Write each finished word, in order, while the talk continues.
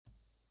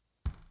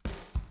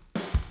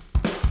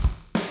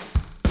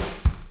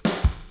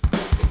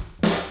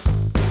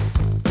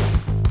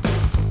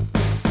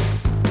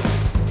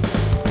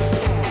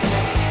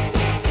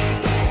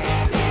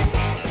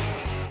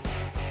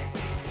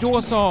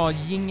Då sa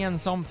jingeln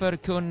som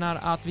förkunnar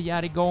att vi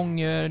är igång,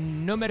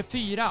 nummer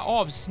 4,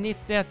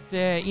 avsnittet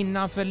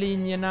innanför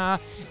linjerna,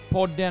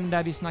 podden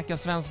där vi snackar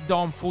svensk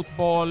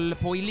damfotboll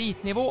på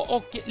elitnivå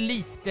och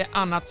lite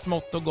annat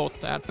smått och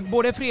gott här.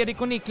 Både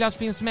Fredrik och Niklas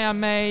finns med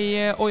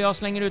mig och jag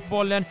slänger ut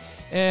bollen.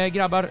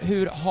 Grabbar,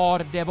 hur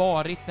har det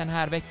varit den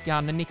här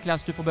veckan?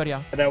 Niklas, du får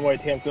börja. Det har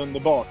varit helt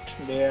underbart.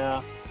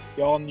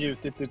 Jag har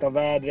njutit av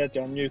vädret,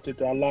 jag har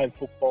njutit av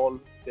livefotboll.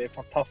 Det är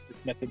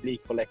fantastiskt med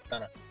publik på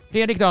läktarna.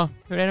 Fredrik då,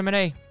 hur är det med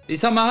dig? Det är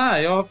samma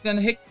här. Jag har haft en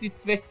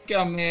hektisk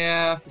vecka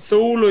med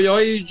sol och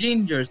jag är ju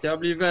ginger så jag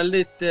blir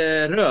väldigt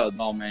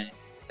röd av mig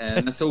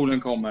när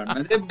solen kommer.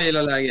 Men det blir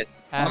hela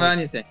läget. Man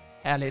vänjer sig.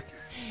 Härligt.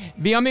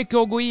 Vi har mycket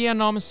att gå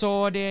igenom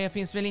så det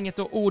finns väl inget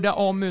att orda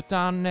om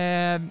utan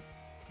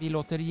vi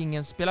låter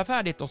jingeln spela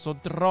färdigt och så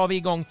drar vi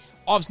igång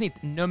avsnitt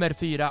nummer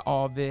 4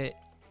 av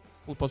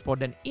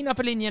fotbollspodden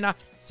innanför linjerna,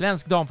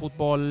 svensk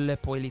damfotboll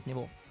på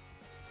elitnivå.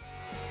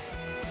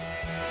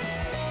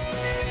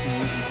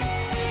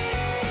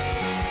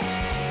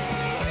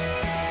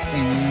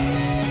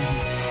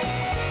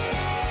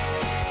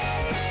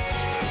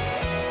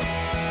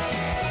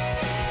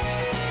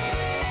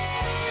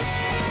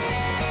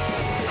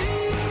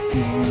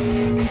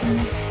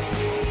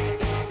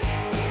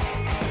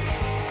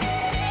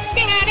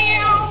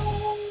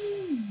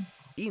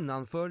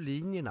 Innanför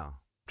linjerna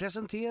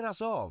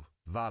presenteras av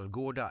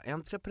Vallgårda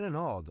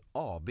Entreprenad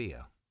AB.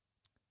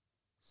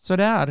 Så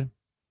där.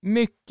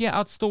 Mycket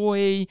att stå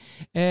i.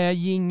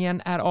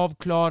 Jingeln är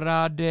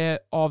avklarad.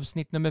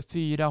 Avsnitt nummer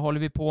 4 håller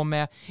vi på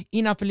med.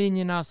 Innanför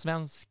linjerna,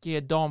 svensk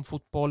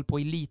damfotboll på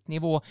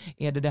elitnivå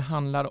är det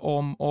handlar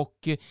om.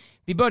 Och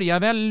vi börjar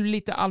väl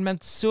lite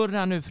allmänt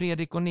surra nu,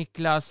 Fredrik och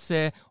Niklas.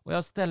 Och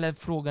jag ställer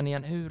frågan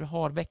igen. Hur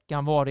har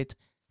veckan varit,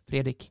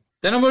 Fredrik?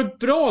 Den har varit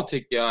bra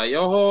tycker jag.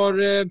 Jag har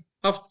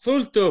haft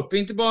fullt upp,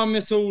 inte bara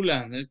med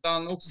solen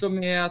utan också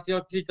med att jag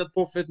har kritat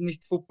på för ett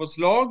nytt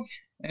fotbollslag.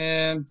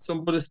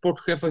 Som både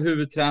sportchef och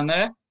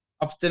huvudtränare.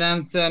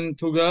 Abstinensen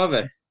tog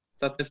över.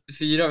 Så att efter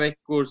 4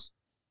 veckors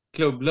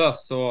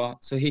klubblös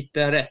så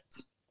hittade jag rätt.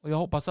 Och jag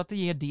hoppas att det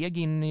ger deg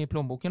in i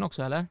plånboken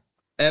också, eller?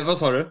 Vad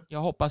sa du? Jag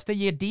hoppas det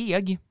ger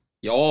deg.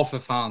 Ja, för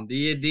fan. Det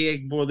ger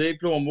deg både i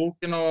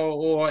plånboken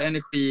och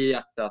energi i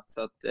hjärtat.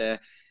 Så att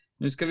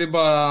nu ska vi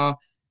bara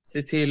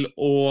se till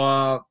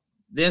att...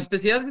 Det är en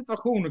speciell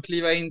situation att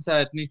kliva in så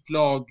här ett nytt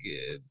lag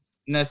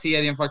när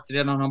serien faktiskt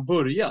redan har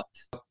börjat.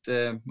 Att,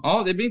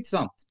 ja, det blir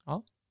intressant.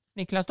 Ja.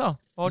 Niklas då?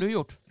 Vad har du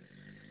gjort?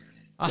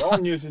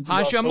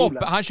 Han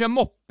kör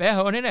moppe,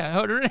 hör ni det?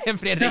 Hörde du det,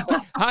 Fredrik?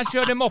 Han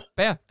körde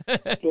moppe.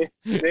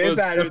 Det är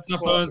så här öppna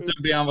fönster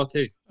och be han vara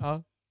tyst.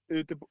 Ja.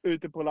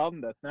 Ute på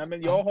landet. Nej,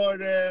 men jag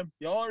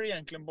har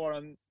egentligen bara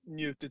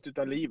njutit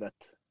av livet.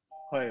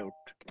 Har jag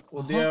gjort.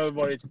 Och det har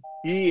varit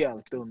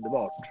helt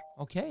underbart.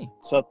 Okej.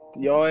 Så att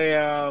jag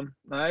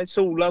är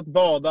solat,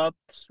 badat,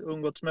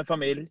 umgåtts med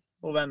familj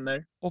och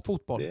vänner. Och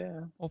fotboll.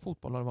 Och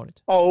fotboll har det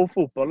varit. Ja, och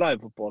fotboll,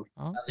 livefotboll.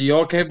 Ja. Alltså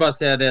jag kan ju bara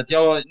säga det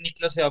att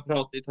Niklas och jag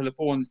pratar i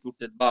telefon i stort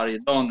sett varje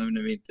dag nu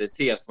när vi inte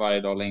ses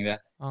varje dag längre.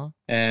 Ja.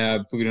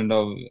 På grund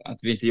av att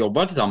vi inte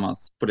jobbar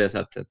tillsammans på det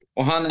sättet.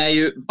 Och han är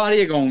ju,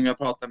 varje gång jag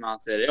pratar med honom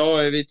så är det,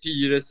 jag är vid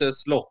Tyresö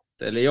slott.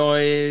 Eller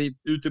jag är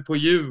ute på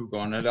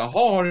Djurgården. Eller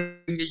har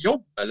du inget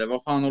jobb? Eller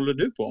vad fan håller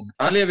du på med?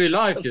 Han lever ju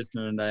life just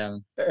nu den där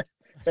jäveln.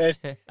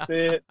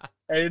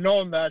 Är det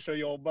någon där som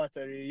jobbar så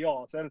är det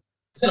jag.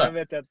 Sen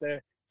vet jag att det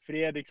är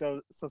Fredrik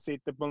som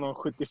sitter på någon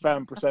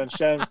 75%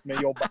 tjänst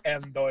men jobbar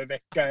en dag i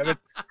veckan.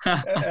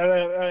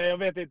 Jag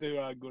vet inte hur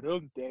jag går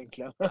runt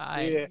egentligen.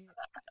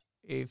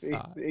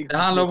 Det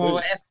handlar om att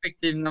vara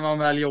effektiv när man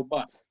väl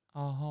jobbar.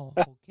 Jaha,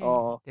 okej.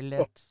 Ja. Det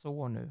lät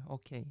så nu.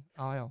 Okej,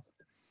 ja.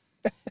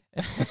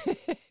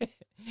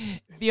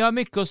 Vi har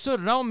mycket att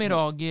surra om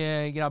idag,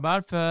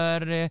 grabbar,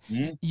 för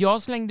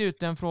jag slängde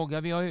ut en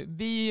fråga.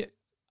 Vi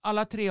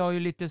alla tre har ju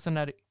lite sån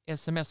här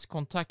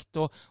sms-kontakt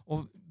och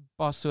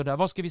bara surra.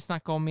 Vad ska vi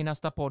snacka om i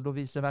nästa podd och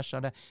vice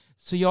versa.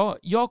 Så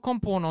jag kom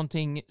på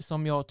någonting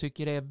som jag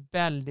tycker är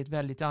väldigt,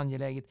 väldigt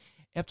angeläget.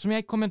 Eftersom jag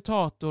är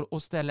kommentator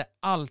och ställer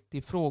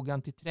alltid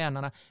frågan till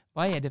tränarna,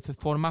 vad är det för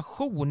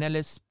formation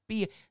eller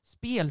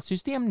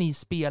spelsystem ni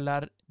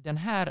spelar den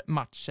här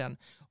matchen?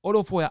 Och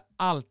då får jag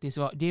alltid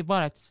så, det är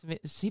bara ett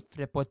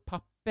siffror på ett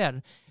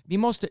papper. Vi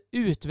måste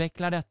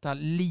utveckla detta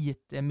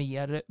lite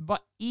mer. Vad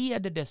är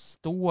det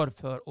står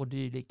för och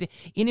dylikt?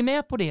 Är ni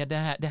med på det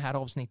här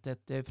avsnittet,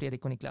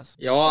 Fredrik och Niklas?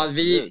 Ja,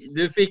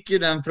 du fick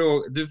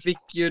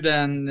ju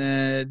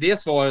det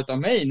svaret av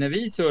mig när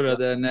vi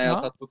surrade när jag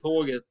satt på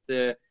tåget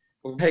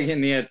på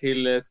vägen ner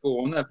till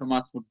Skåne för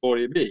match mot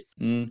Borgeby.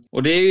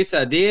 Och det är ju så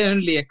här, det är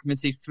en lek med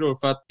siffror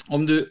för att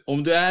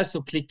om du är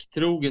så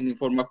plikttrogen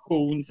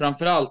information,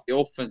 framförallt i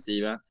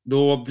offensiven,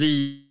 då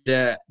blir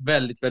det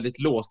väldigt, väldigt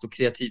låst och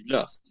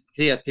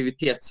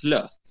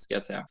kreativitetslöst ska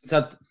jag säga. Så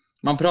att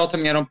man pratar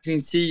mer om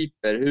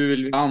principer, hur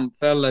vill vi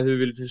anfalla, hur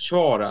vill vi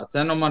försvara.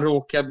 Sen om man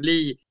råkar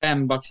bli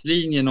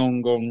 5-backslinje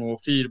någon gång och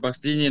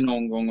 4-backslinje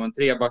någon gång och en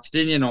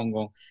 3-backslinje någon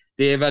gång,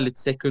 det är väldigt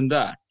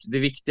sekundärt. Det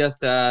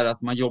viktigaste är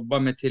att man jobbar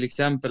med till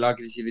exempel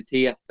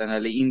aggressiviteten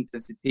eller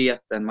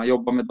intensiteten. Man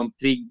jobbar med de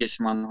triggers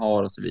man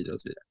har och så vidare.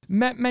 Och så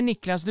vidare. Men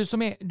Niklas,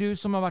 du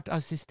som har varit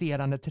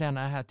assisterande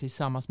tränare här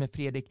tillsammans med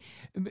Fredrik.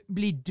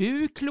 Blir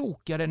du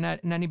klokare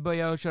när ni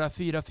börjar köra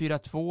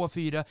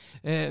 4-4-2,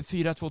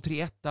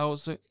 4-2-3-1 och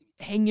så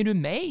hänger du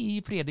med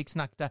i Fredriks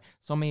snack där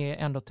som är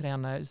ändå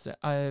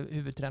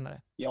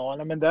huvudtränare? Ja,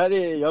 nej, men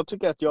jag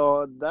tycker att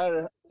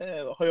där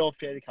har jag och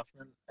Fredrik haft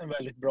en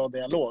väldigt bra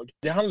dialog.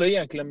 Det handlar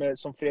egentligen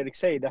som Fredrik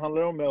säger, det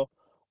handlar om att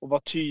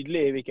vara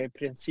tydlig i vilka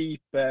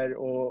principer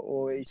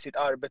och i sitt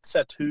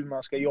arbetssätt hur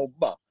man ska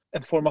jobba.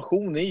 En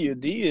formation är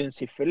ju en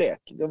sifferlek.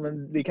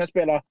 Vi kan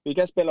spela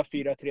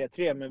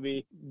 4-3-3, men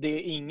det är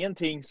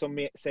ingenting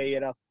som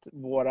säger att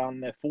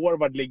våran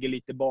forward ligger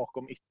lite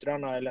bakom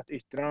yttrarna eller att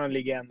yttrarna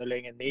ligger ännu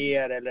längre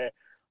ner, eller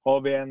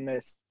har vi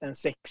en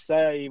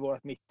sexa i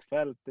vårt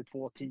mittfält,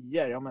 2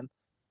 10. Ja, men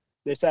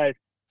det är så här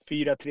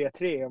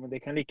 4-3-3, ja, men det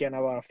kan lika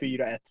gärna vara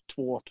 4-1-2-2-1.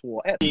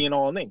 Ingen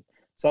aning.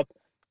 Så att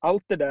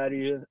allt det där är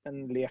ju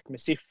en lek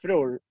med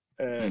siffror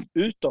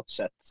utåt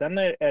sett. Sen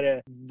är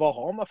det, vad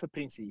har man för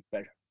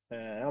principer?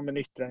 Ja, men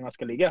yttrarna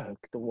ska ligga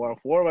högt och våra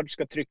forward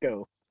ska trycka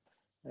upp.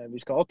 Vi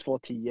ska ha 2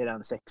 10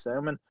 en 6.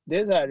 Ja, men det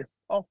är så här,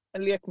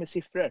 en lek med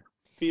siffror.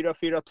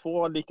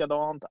 4-4-2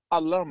 likadant.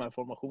 Alla de här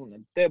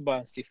formationerna, det är bara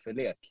en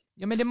sifferlek.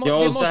 Ja, men det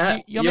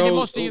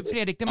måste ju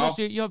Fredrik,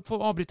 jag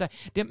får avbryta.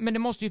 Men det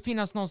måste ju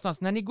finnas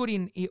någonstans när ni går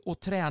in och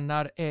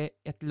tränar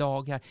ett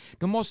lag här.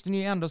 Då måste ni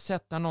ju ändå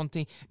sätta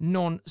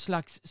någon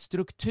slags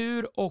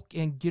struktur och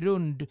en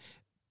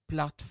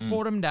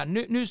grundplattform där.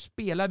 Nu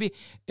spelar vi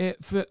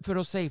för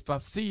att safea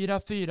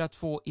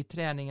 4-4-2 i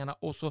träningarna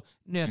och så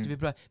nöter vi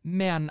på det.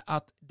 Men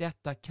att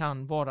detta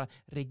kan vara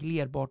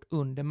reglerbart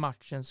under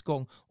matchens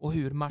gång och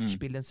hur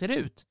matchbilden ser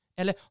ut.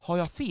 Eller har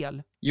jag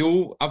fel?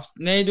 Jo,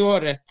 nej, du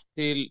har rätt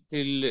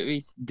till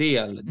viss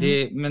del.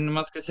 Men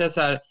man ska säga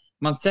så här,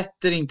 man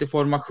sätter inte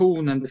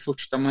formationen det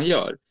första man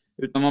gör.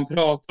 Utan man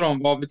pratar om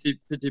vad vi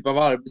för typ av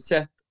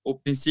arbetssätt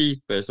och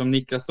principer. Som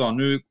Niklas sa,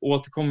 nu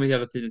återkommer vi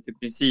hela tiden till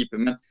principer.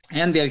 Men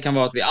en del kan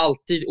vara att vi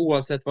alltid,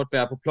 oavsett vart vi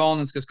är på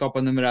planen, ska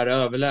skapa numerära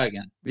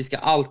överlägen. Vi ska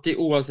alltid,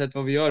 oavsett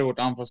vad vi gör i vårt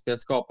anfallsspel,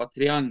 skapa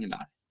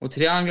trianglar. Och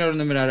trianglar och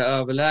numerära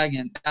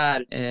överlägen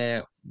är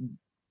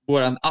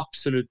vår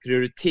absolut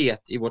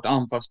prioritet i vårt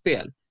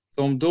anfallsspel.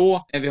 Så om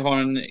då när vi har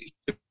en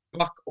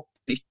ytterback och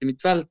en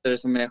yttermittfältare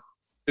som är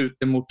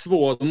ute mot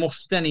 2, då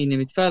måste en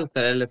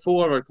innermittfältare eller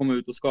forward komma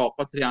ut och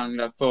skapa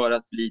trianglar för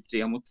att bli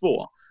 3 mot 2.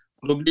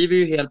 Och då blir vi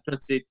ju helt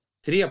plötsligt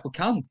 3 på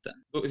kanten.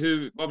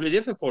 Vad blir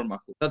det för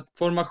formation? Så att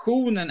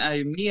formationen är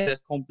ju mer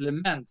ett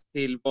komplement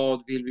till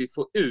vad vill vi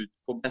få ut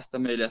på bästa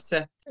möjliga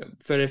sätt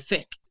för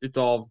effekt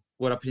utav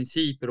våra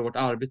principer och vårt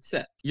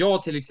arbetssätt.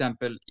 Jag till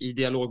exempel i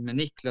dialog med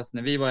Niklas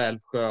när vi var i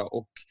Älvsjö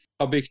och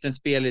har byggt en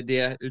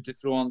spelidé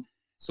utifrån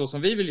så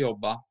som vi vill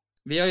jobba.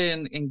 Vi har ju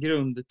en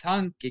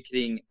grundtanke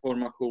kring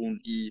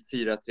formation i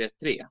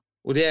 4-3-3.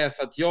 Och det är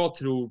för att jag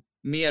tror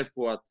mer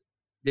på att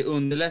det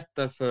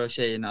underlättar för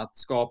tjejerna att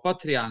skapa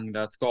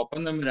trianglar, att skapa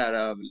numerära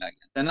överlägen.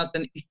 Sen att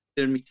en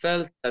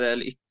yttermittfältare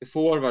eller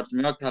ytterforward, som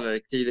jag kallar det,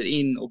 kliver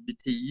in och blir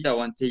 10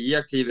 och en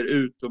 10 kliver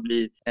ut och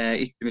blir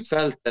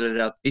yttermittfältare, eller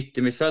att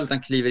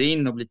yttermittfältaren kliver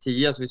in och blir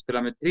 10, så vi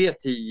spelar med 3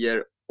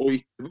 10 och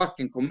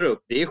ytterbacken kommer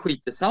upp. Det är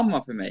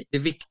skitsamma för mig. Det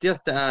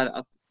viktigaste är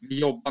att vi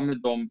jobbar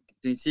med de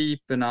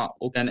principerna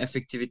och den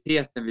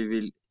effektiviteten vi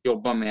vill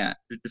jobba med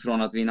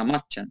utifrån att vinna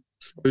matchen.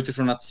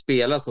 Utifrån att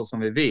spela så som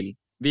vi vill.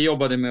 Vi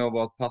jobbade med att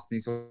vara ett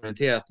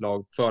passningsorienterat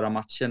lag förra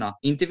matcherna.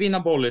 Inte vinna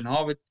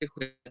bollinnehavet, det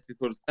sket vi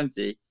fullständigt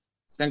i.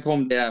 Sen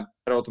kom det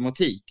per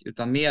automatik,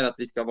 utan mer att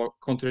vi ska vara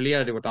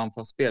kontrollerade i vårt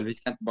anfallsspel. Vi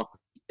ska inte bara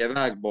skicka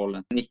iväg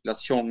bollen,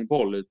 Niklas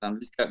Tjongboll, utan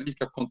vi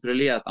ska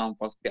kontrollera ett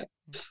anfallsspel.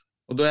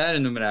 Och då är det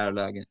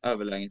numerära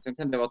överlägen. Sen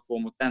kan det vara 2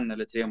 mot 1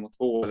 eller 3 mot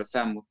 2 eller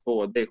 5 mot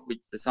 2. Det är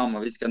skitsamma.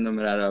 Vi ska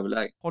numerära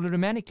överlägen. Håller du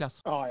med,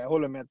 Niklas? Ja, jag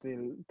håller med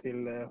till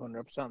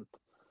 100%.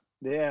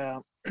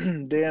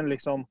 Det är en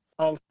liksom,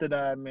 allt det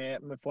där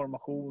med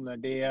formationer,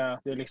 det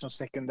är liksom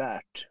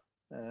sekundärt.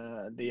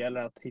 Det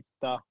gäller att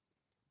hitta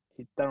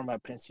de här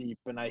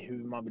principerna i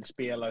hur man vill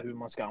spela, hur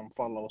man ska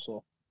anfalla och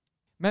så.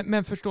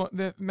 Men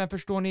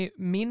förstår ni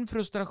min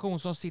frustration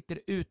som sitter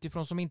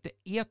utifrån, som inte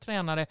är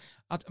tränare,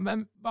 att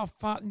men vad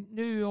fan,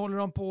 nu håller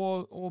de på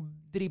och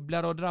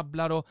dribblar och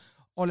drabblar och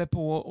håller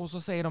på, och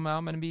så säger de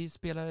ja, men vi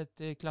spelar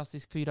ett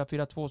klassiskt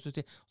 4-4-2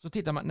 system. Så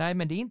tittar man, nej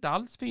men det är inte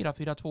alls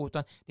 4-4-2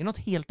 utan det är något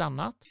helt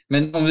annat.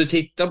 Men om du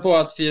tittar på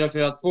att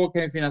 4-4-2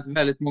 kan ju finnas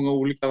väldigt många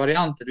olika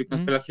varianter. Du kan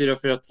spela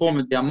 4-4-2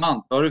 med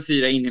diamant, då har du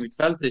 4 in i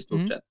mittfältet i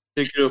stort sett.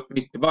 Trycker du upp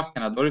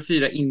mittbackarna, då har du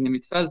 4 in i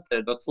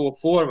mittfältet, du har 2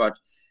 forwards.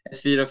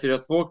 Ett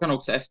 4-4-2 kan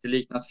också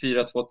efterlikna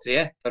 4-2-3-1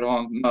 där du har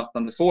en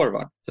mötande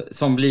forward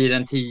som blir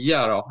en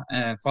 10 då,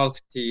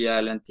 falsk 10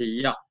 eller en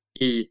 10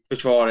 i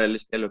försvar eller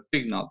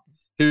speluppbyggnad.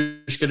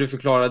 Hur ska du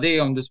förklara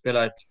det om du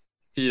spelar ett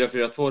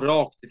 4-4-2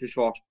 rakt i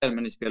försvarsspel,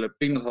 men i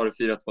speluppbyggnad har du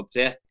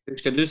 4-2-3-1? Hur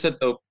ska du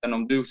sätta upp den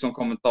om du som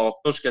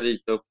kommentator ska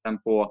rita upp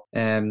den på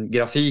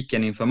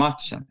grafiken inför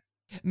matchen?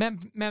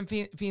 Men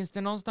finns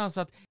det någonstans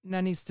att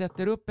när ni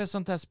sätter upp ett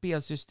sånt här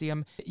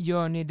spelsystem,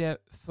 gör ni det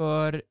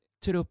för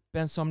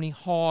truppen som ni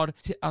har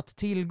att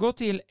tillgå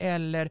till,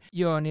 eller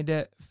gör ni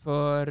det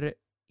för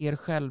er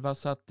själva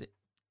så att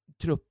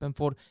truppen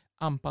får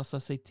anpassa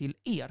sig till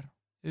er?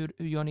 Hur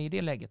gör ni i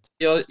det läget?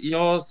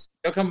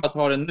 Jag kan bara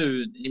ta det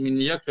nu i min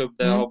nya klubb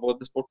där jag har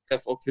både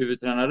sportchef och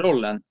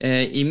huvudtränarrollen.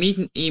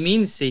 I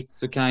min sitt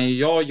så kan ju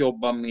jag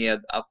jobba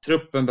med att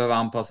truppen behöver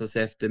anpassa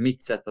sig efter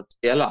mitt sätt att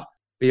spela.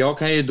 För jag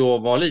kan ju då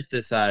vara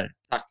lite så här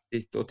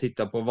taktiskt och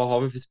titta på vad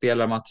har vi för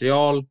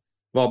spelarmaterial,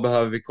 vad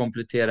behöver vi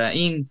komplettera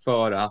in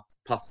för att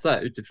passa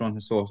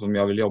utifrån så som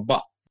jag vill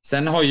jobba.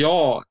 Sen har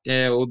jag,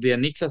 och det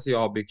Niklas och jag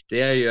har byggt,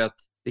 det är ju att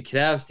det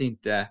krävs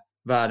inte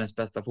världens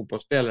bästa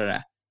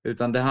fotbollsspelare,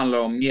 utan det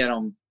handlar mer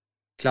om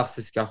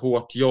klassiska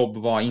hårt jobb,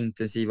 vara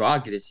intensiv och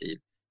aggressiv.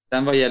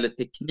 Sen vad gäller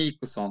teknik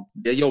och sånt,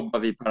 det jobbar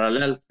vi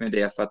parallellt med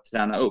det för att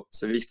träna upp.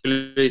 Så vi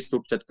skulle i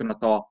stort sett kunna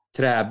ta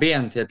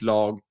träben till ett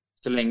lag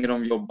så länge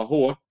de jobbar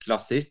hårt,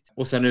 klassiskt.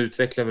 Och sen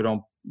utvecklar vi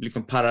dem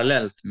liksom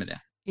parallellt med det.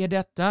 Är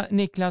detta,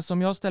 Niklas,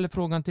 om jag ställer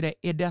frågan till dig,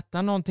 är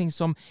detta någonting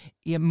som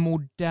är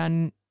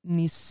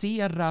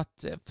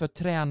moderniserat för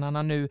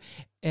tränarna nu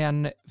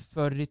än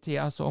förr i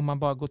tiden? Alltså om man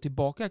bara går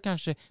tillbaka,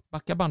 kanske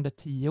backar bandet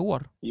 10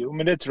 år? Jo,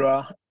 men det tror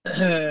jag.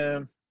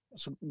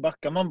 Så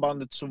backar man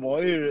bandet så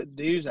var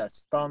det är ju så här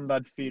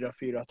standard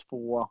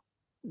 4-4-2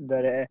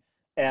 där det är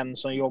en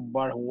som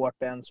jobbar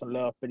hårt, en som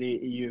löper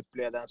i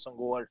djupled, en som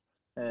går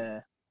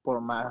på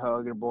de här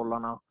högre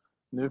bollarna.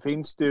 Nu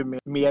finns det ju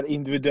mer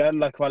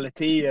individuella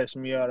kvaliteter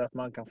som gör att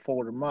man kan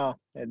forma.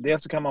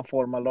 Dels så kan man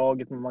forma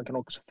laget, men man kan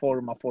också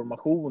forma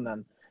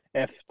formationen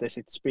efter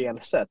sitt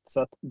spelsätt. Så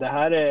att det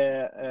här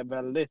är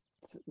väldigt,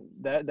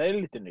 det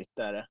är lite nytt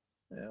där.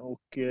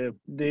 Och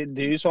det är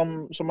ju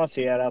som man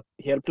ser att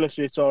helt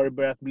plötsligt så har det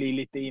börjat bli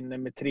lite inne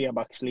med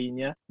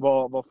trebackslinje.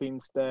 Vad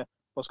finns det?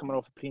 Vad ska man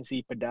ha för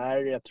principer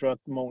där? Jag tror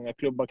att många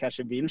klubbar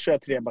kanske vill köra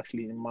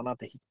trebackslinje, men man har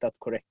inte hittat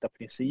korrekta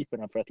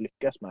principerna för att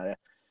lyckas med det.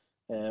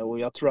 Och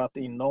jag tror att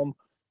inom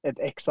ett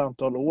x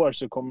antal år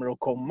så kommer det att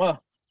komma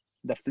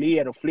där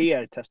fler och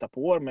fler testar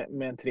på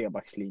med en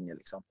trebackslinje.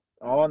 Liksom.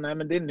 Ja, nej,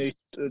 men det är nytt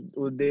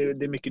och det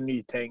är mycket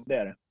nytänk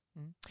där.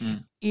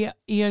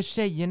 Är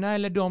tjejerna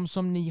eller de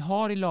som ni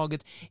har i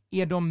laget,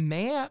 är de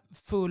med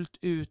fullt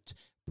ut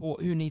på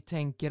hur ni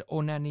tänker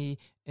och när ni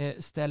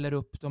ställer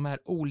upp de här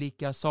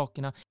olika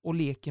sakerna och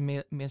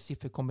leker med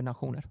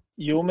sifferkombinationer?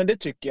 Jo, men det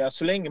tycker jag.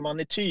 Så länge man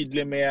är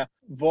tydlig med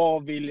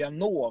vad vill jag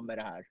nå med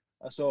det här.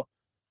 Alltså,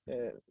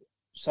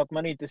 så att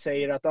man inte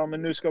säger att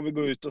men nu ska vi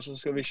gå ut och så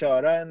ska vi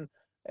köra en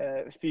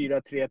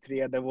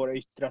 4-3-3 där våra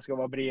yttrar ska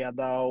vara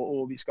breda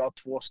och vi ska ha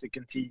 2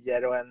 stycken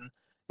 10 och en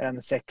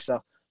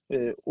 6a.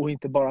 Och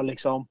inte bara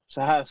liksom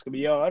så här ska vi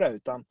göra,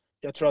 utan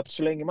jag tror att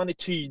så länge man är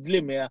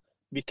tydlig med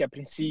vilka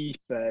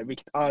principer,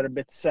 vilket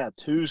arbetssätt,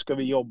 hur ska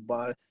vi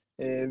jobba,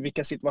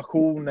 vilka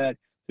situationer,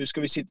 hur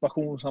ska vi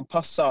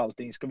situationsanpassa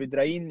allting, ska vi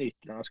dra in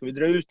yttrarna, ska vi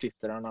dra ut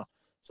yttrarna,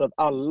 så att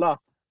alla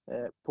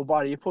på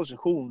varje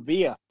position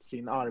vet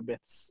sin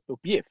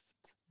arbetsuppgift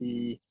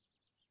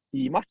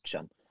i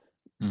matchen.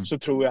 Så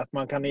tror jag att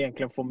man kan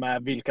egentligen få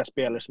med vilka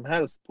spelare som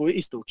helst på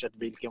i stort sett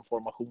vilken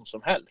formation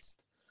som helst.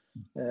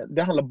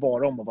 Det handlar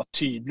bara om att vara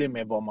tydlig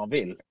med vad man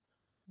vill.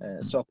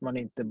 Så att man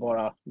inte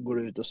bara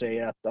går ut och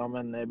säger att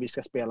vi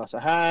ska spela så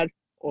här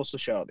och så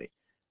kör vi.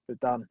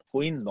 Utan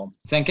få in dem.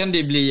 Sen kan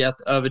det bli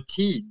att över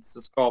tid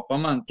så skapar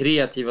man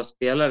kreativa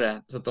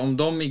spelare. Så att om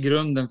de i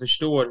grunden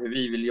förstår hur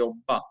vi vill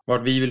jobba,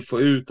 vad vi vill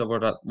få ut av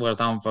vårt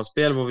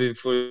anfallsspel, vad vi vill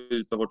få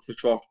ut av vårt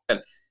försvarsspel,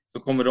 så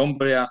kommer de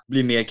börja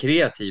bli mer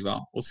kreativa.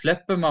 Och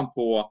släpper man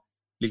på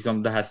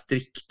liksom det här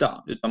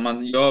strikta, utan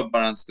man gör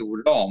bara en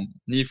stor ram.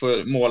 Ni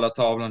får måla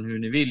tavlan hur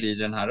ni vill i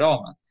den här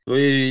ramen.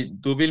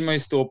 Då vill man ju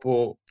stå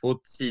på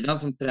sidan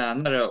som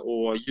tränare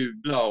och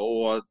jubla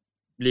och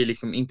bli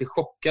liksom inte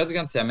chockad, kan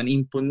jag inte säga, men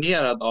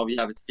imponerad av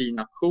jävligt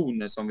fina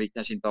aktioner som vi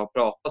kanske inte har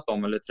pratat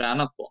om eller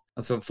tränat på.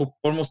 Alltså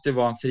fotboll måste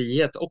vara en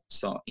frihet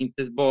också,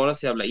 inte bara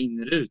så jävla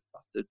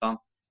inrutat, utan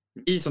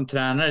vi som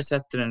tränare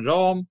sätter en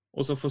ram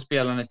och så får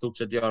spelarna i stort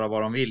sett göra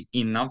vad de vill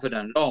innanför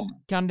den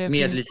ramen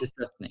med lite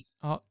stöttning.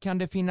 Ja, kan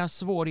det finnas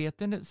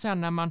svårigheter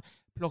sen när man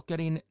plockar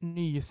in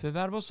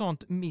nyförvärv och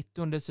sånt mitt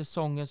under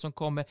säsongen som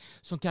kommer,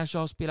 som kanske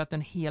har spelat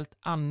en helt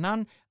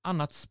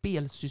annat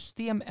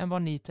spelsystem än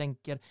vad ni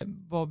tänker?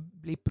 Vad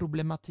blir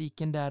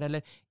problematiken där,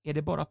 eller är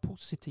det bara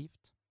positivt?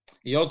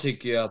 Jag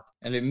tycker ju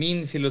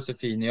min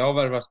filosofi när jag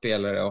värvar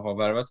spelare och har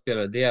värvat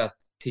spelare, det är att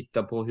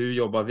titta på hur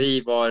jobbar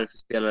vi, vad är det för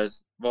spelare,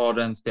 vad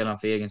den spelaren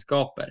för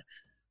egenskaper.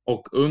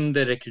 Och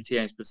under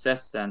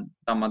rekryteringsprocessen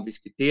där man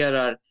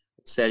diskuterar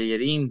och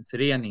säljer in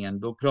föreningen,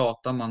 då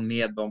pratar man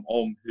med dem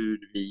om hur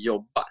vi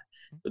jobbar.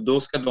 Då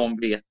ska de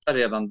veta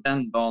redan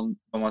den dagen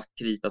de har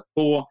kritat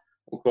på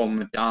och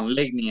kommer till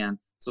anläggningen,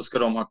 så ska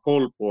de ha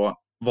koll på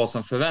vad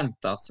som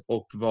förväntas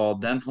och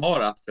vad den har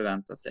att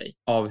förvänta sig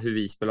av hur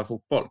vi spelar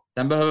fotboll.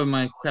 Sen behöver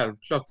man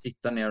självklart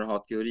sitta ner och ha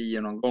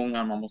teorier någon gång.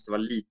 Man måste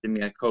vara lite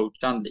mer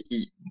coachande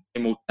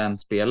emot den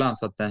spelaren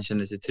så att den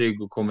känner sig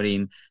trygg och kommer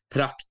in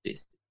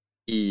praktiskt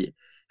i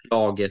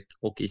laget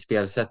och i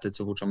spelsättet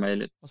så fort som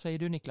möjligt. Vad säger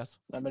du, Niklas?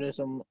 Nej, men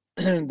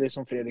det är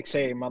som Fredrik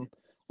säger,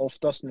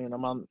 oftast nu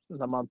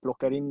när man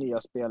plockar in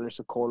nya spelare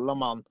så kollar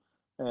man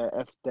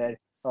efter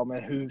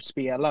men hur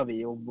spelar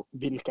vi och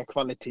vilka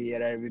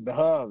kvaliteter vi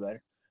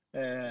behöver.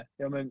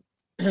 Men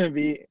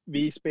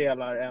vi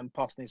spelar en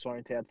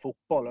passningsorienterad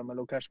fotboll, men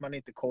då kanske man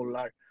inte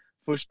kollar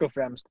först och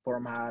främst på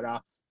de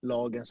här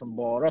lagen som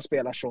bara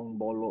spelar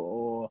sångboll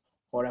och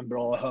har en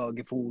bra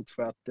högerfot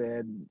för att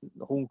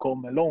hon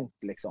kommer långt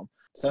liksom.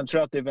 Sen tror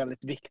jag att det är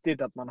väldigt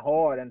viktigt att man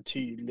har en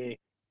tydlig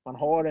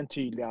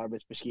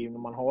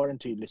arbetsbeskrivning, man har en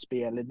tydlig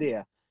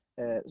spelidé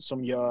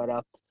som gör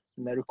att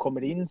när du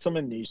kommer in som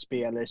en ny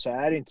spelare så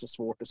är det inte så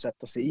svårt att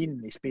sätta sig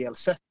in i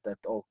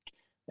spelsättet och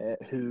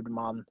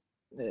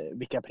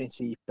vilka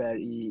principer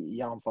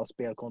i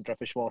anfallsspel kontra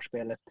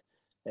försvarsspelet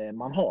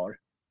man har.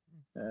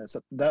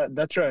 Så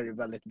där tror jag det är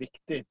väldigt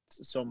viktigt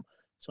som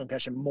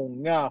kanske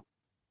många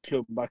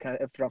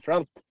klubbar,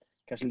 framförallt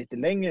kanske lite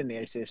längre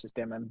ner i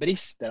seriesystemen,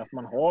 brister, att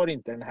man har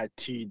inte den här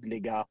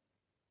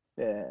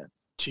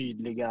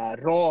tydliga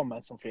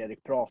ramen som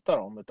Fredrik pratar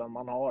om, utan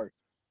man har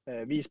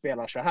vi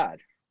spelar så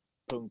här,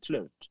 punkt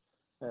slut.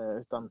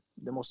 Utan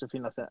det måste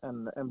finnas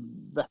en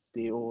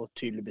vettig och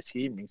tydlig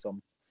beskrivning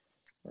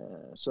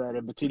så är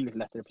det betydligt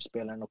lättare för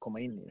spelaren att komma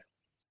in i det.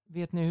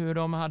 Vet ni hur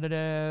de hade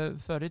det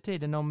förr i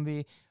tiden om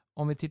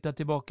vi tittar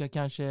tillbaka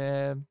kanske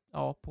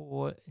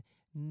på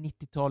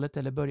 90-talet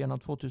eller början av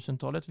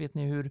 2000-talet? Vet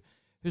ni hur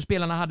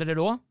spelarna hade det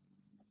då?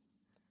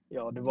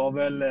 Ja, det var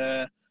väl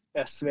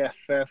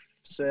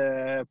SVFFs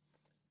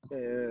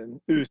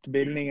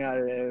utbildningar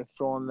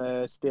från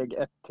steg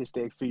 1 till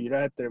steg 4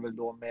 hette det väl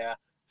då, med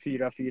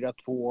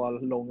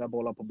 4-4-2, långa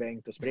bollar på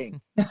bänk och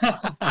spring.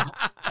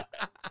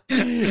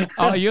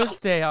 Ja,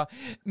 just det, ja.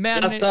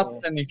 Men där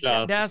satt den,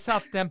 Niklas. Där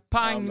satt den,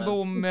 pang,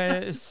 bom,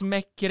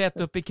 smäck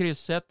rätt upp i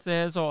krysset.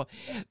 Så.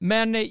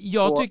 Men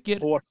jag tycker...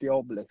 Hårt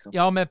jobb liksom.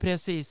 Ja, men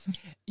precis.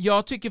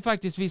 Jag tycker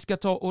faktiskt vi ska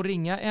ta och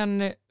ringa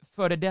en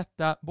före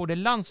detta både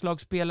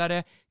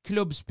landslagsspelare,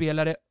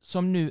 klubbspelare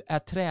som nu är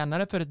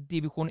tränare för ett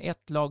division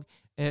 1-lag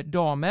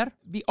damer.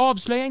 Vi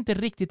avslöjar inte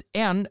riktigt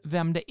än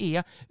vem det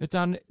är,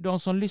 utan de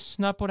som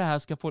lyssnar på det här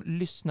ska få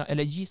lyssna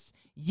eller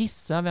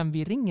gissa vem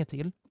vi ringer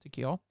till,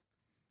 tycker jag.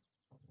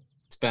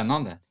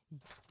 Spännande.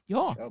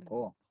 Ja.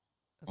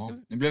 Ja,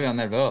 nu blev jag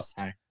nervös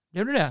här.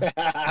 Gör du det?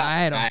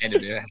 Nej då. Nej, det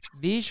blev jag inte.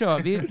 Vi kör.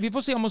 Vi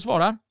får se om hon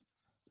svarar.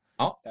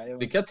 Ja,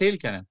 lycka till,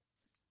 Kenneth.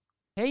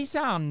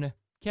 Hejsan!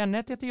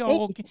 Kenneth heter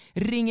jag och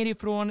ringer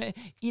ifrån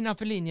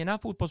Innanför linjerna,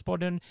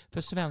 fotbollspodden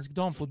för svensk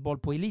damfotboll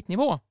på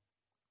elitnivå.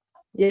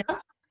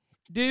 Ja.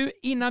 Du,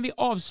 innan vi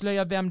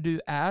avslöjar vem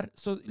du är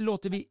så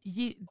låter vi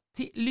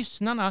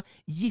lyssnarna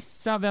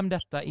gissa vem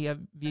detta är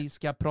vi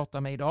ska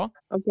prata med idag.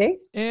 Okej.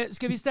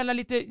 Ska vi ställa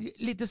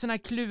lite såna här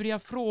kluriga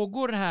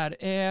frågor här?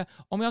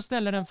 Om jag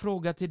ställer en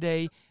fråga till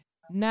dig,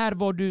 när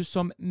var du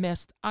som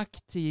mest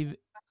aktiv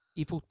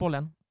i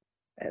fotbollen?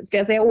 Ska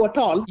jag säga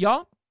årtal?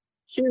 Ja.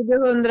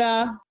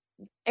 2001,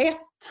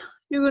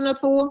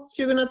 2002,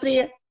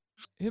 2003.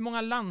 Hur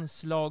många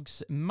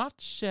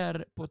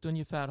landslagsmatcher på ett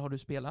ungefär har du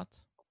spelat?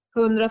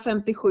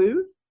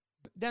 157.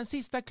 Den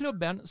sista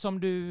klubben som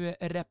du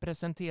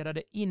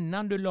representerade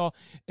innan du la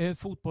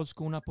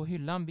fotbollsskorna på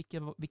hyllan,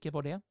 vilka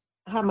var det?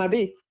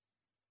 Hammarby.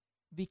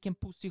 Vilken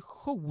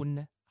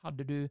position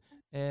hade du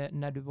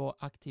när du var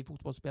aktiv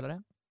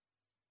fotbollsspelare?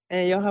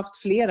 Jag har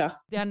haft flera.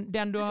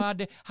 Den du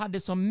hade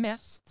som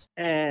mest?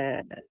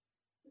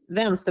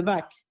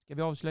 Vänsterback. Ska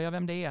vi avslöja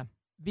vem det är?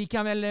 Vi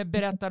kan väl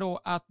berätta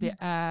då att det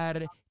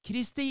är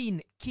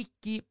Kristin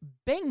Kiki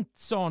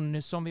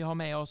Bengtsson som vi har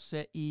med oss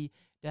i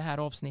det här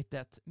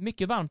avsnittet.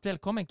 Mycket varmt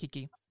välkommen,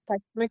 Kiki.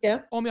 Tack så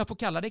mycket. Om jag får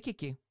kalla dig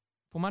Kiki,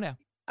 får man det?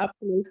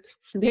 Absolut.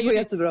 Det går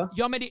jättebra.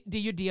 Ja, men det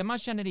är ju det man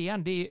känner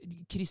igen.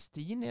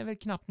 Kristin är väl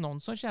knappt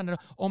någon som känner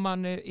om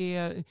man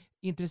är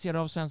intresserad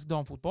av svensk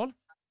damfotboll,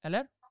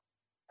 eller?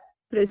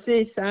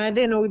 Precis,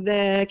 det är nog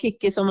det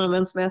Kiki som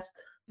används mest.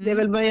 Det är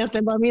väl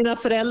egentligen bara mina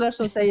föräldrar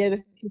som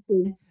säger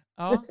Kiki.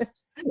 Ja.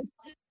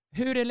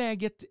 Hur är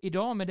läget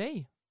idag med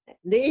dig?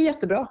 Det är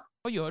jättebra.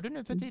 Vad gör du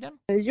nu för tiden?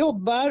 Jag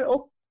jobbar,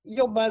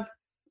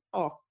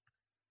 ja.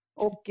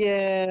 Och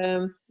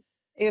är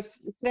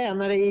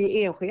tränare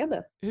i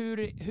Enskede.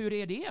 Hur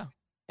är det?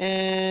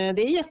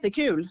 Det är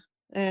jättekul.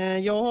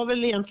 Jag har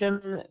väl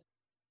egentligen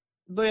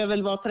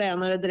börjat vara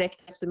tränare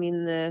direkt efter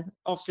min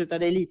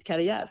avslutade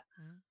elitkarriär.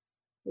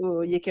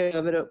 Och gick jag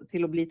över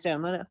till att bli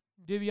tränare.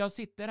 Du, jag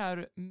sitter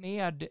här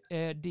med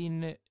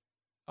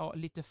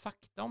lite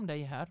fakta om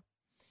dig här.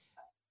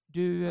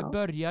 Du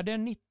började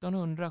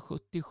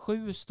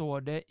 1977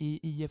 står det i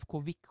IFK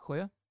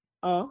Viksjö.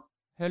 Ja.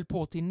 Höll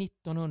på till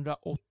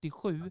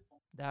 1987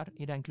 där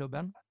i den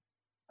klubben.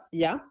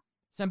 Ja.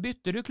 Sen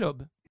bytte du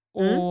klubb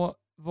och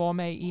var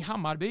med i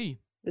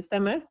Hammarby. Det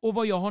stämmer. Och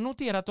vad jag har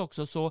noterat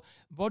också så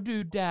var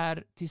du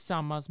där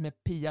tillsammans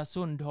med Pia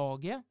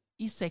Sundhage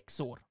i 6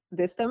 år.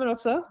 Det stämmer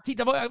också.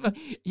 Titta vad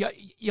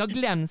jag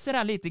glänser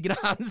här lite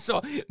grann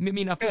så, med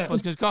mina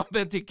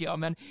fotbollskunskaper tycker jag.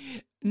 Men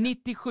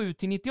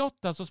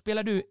 97-98 så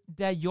spelar du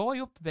där jag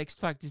är uppväxt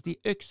faktiskt i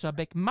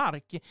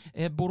Öxabäck-Mark,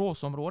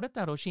 Boråsområdet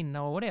där och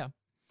Kinna och det.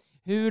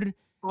 Hur...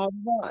 Ja,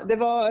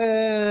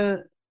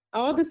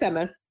 ja, det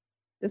stämmer.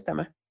 Det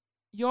stämmer.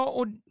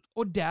 Ja,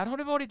 och där har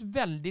det varit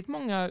väldigt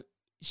många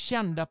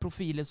kända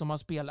profiler som har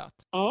spelat.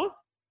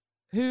 Ja.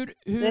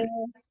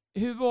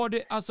 Hur var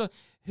det, alltså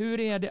hur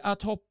är det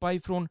att hoppa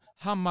ifrån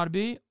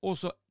Hammarby och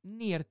så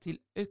ner till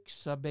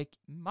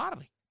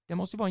Öxabäck-Mark? Det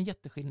måste ju vara en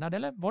jätteskillnad,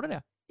 eller var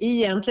det?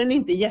 Egentligen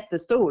inte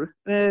jättestor.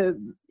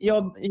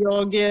 Jag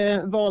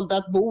valde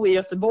att bo i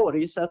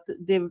Göteborg så att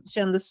det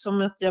kändes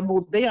som att jag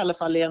bodde i alla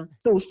fall i en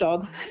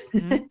storstad.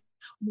 Mm.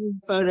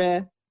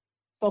 För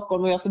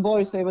Stockholm och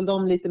Göteborg så är väl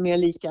de lite mer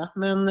lika.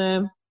 Men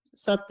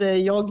så att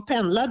jag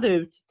pendlade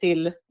ut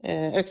till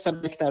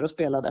Öxabäck där och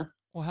spelade.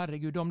 Och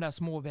herregud, de där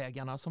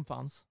småvägarna som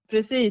fanns.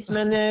 Precis,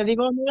 men vi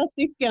var några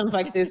stycken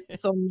faktiskt.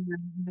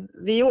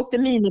 Vi åkte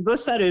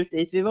minibussar ut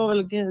dit.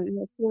 Jag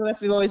tror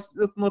att vi var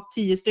upp mot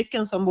 10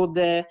 stycken som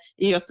bodde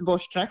i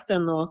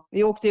Göteborgstrakten och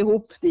vi åkte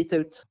ihop dit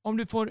ut.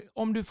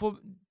 Om du får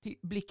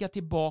blicka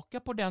tillbaka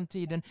på den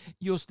tiden,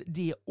 just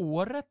det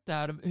året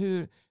där,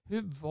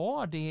 hur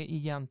var det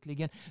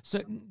egentligen?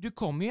 Så du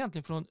kom ju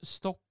egentligen från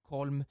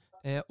Stockholm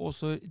och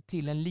så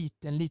till en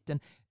liten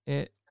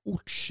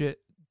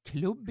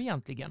ortsklubb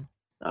egentligen.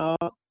 Ja,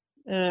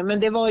 men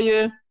det var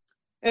ju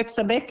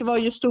Öxabäck var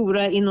ju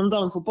stora inom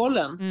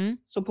damfotbollen. Mm.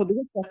 Så på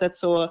det sättet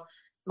så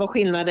var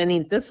skillnaden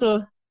inte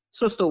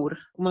så stor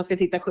om man ska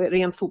titta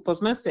rent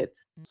fotbollsmässigt.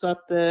 Så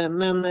att,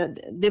 men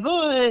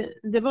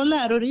det var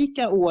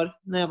lärorika år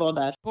när jag var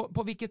där.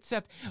 På vilket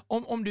sätt,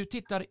 om du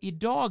tittar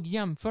idag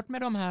jämfört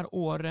med de här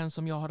åren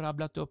som jag har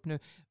rabblat upp nu,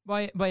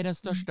 vad är den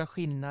största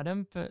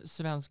skillnaden för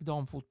svensk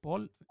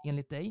damfotboll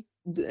enligt dig?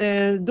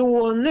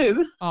 Då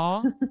nu?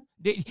 Ja,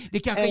 det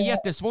kanske är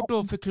jättesvårt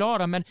att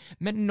förklara, men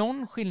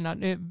någon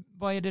skillnad,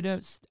 vad är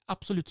det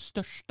absolut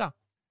största?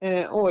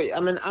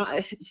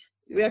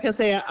 Jag kan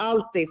säga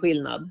allt är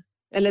skillnad.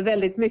 Eller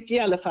väldigt mycket i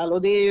alla fall.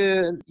 Och det är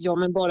ju,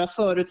 men bara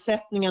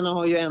förutsättningarna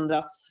har ju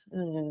ändrats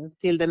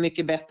till det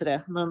mycket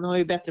bättre. Man har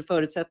ju bättre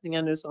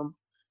förutsättningar nu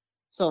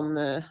som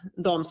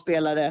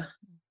damspelare.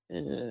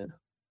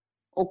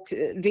 Och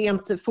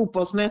rent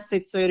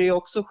fotbollsmässigt så är det ju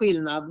också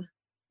skillnad.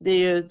 Det är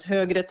ju ett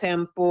högre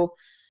tempo.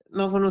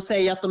 Man får nog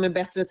säga att de är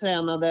bättre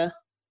tränade.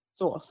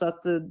 Så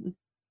att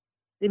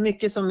det är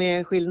mycket som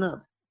är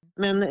skillnad.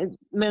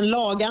 Men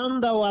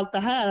laganda och allt det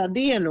här,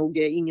 det är nog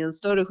ingen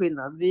större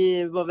skillnad.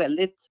 Vi var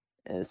väldigt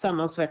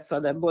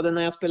sammansvetsade, både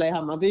när jag spelade i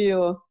Hammarby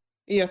och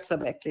i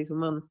Öxabäck.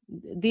 Liksom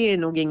det är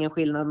nog ingen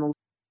skillnad mot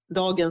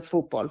dagens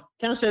fotboll.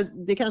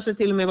 Det kanske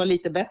till och med var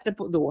lite bättre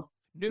då.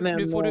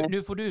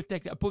 Nu får du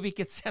utveckla. På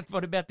vilket sätt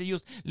var det bättre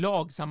just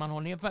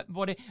lagsammanhållningen?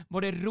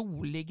 Var det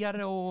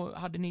roligare och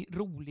hade ni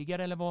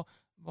roligare eller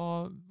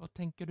vad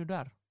tänker du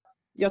där?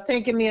 Jag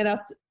tänker mer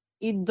att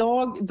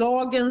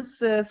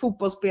dagens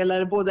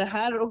fotbollsspelare, både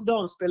herr- och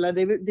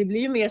damspelare, det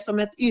blir ju mer som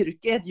ett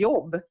yrke, ett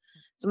jobb.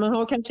 Så man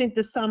har kanske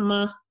inte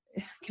samma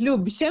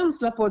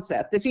klubbkänsla på ett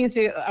sätt. Det finns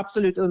ju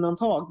absolut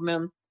undantag,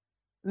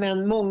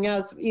 men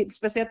många,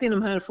 speciellt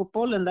inom här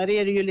fotbollen, där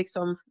är det ju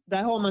liksom,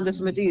 där har man det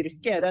som ett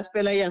yrke. Där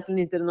spelar egentligen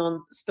inte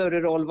någon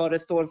större roll vad det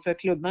står för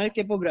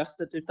klubbmärke på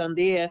bröstet, utan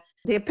det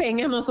är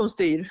pengarna som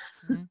styr.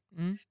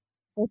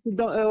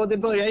 Och det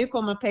börjar ju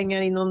komma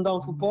pengar inom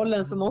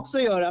damfotbollen som också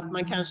gör att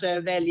man kanske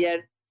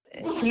väljer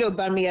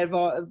klubbar mer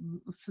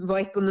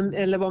vad ekonomi,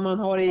 eller vad man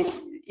har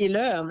i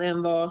lön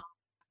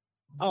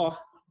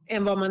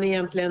än vad man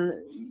egentligen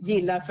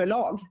gillar för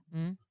lag.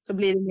 Så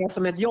blir det mer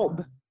som ett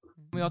jobb.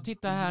 Om jag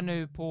tittar här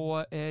nu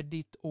på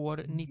ditt år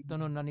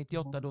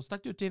 1998, då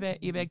stack du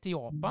iväg till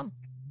Japan.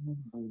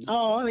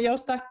 Ja, jag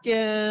stack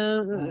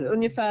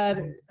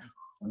ungefär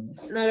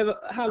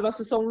när halva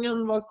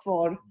säsongen var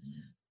kvar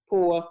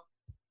på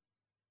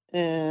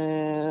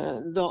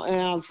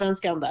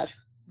allsvenskan där.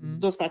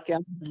 Då stack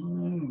jag.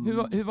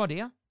 Hur var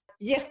det?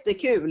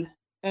 Jättekul.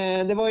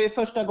 Det var ju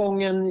första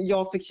gången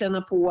jag fick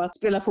känna på att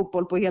spela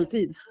fotboll på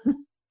heltid.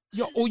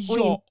 Ja,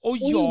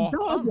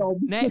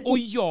 och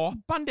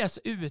Japan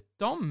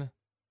dessutom.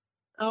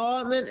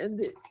 Ja, men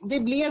det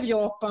blev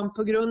Japan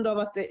på grund av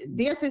att det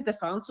dels inte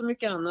fanns så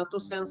mycket annat,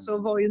 och sen så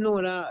var ju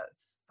några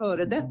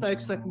före detta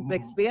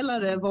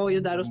Öxabäck-spelare var ju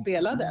där och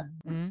spelade.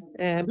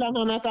 Bland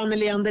annat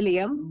Anneli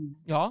Andelén.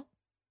 Ja.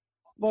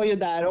 Var ju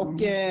där,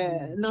 och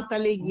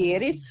Nathalie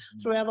Geris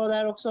tror jag var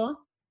där också.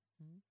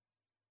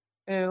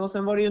 Och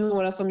sen var det ju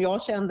några som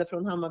jag kände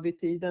från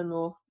Hammarby-tiden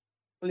och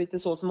lite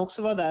så, som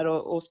också var där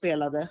och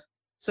spelade.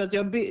 Så att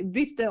jag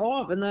bytte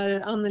av.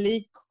 När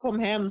Anneli kom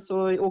hem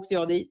så åkte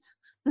jag dit.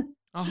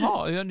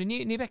 Jaha,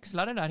 ni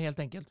växlade där helt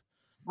enkelt?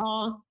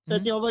 Ja, så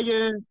att jag var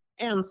ju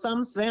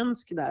ensam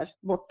svensk där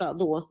borta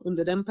då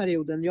under den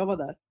perioden jag var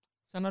där.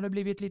 Sen har det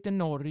blivit lite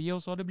Norge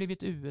och så har det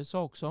blivit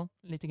USA också,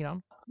 lite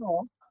grann.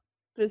 Ja,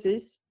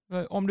 precis.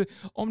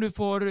 Om du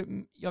får,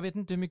 jag vet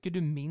inte hur mycket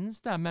du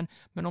minns där,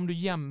 men om du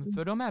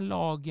jämför de här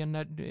lagen,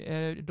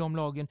 de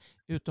lagen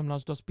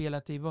utomlands du har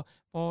spelat i, vad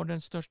har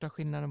den största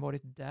skillnaden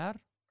varit där?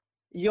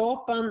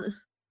 Japan,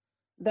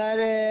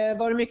 där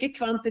var det mycket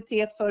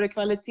kvantitet före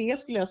kvalitet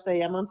skulle jag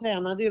säga. Man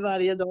tränade ju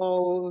varje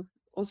dag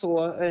och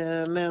så,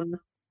 men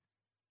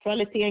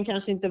kvaliteten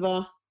kanske inte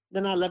var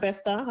den allra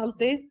bästa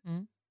alltid.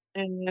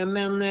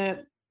 Men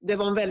det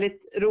var en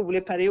väldigt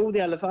rolig period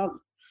i alla fall,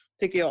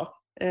 tycker jag.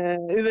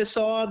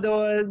 USA,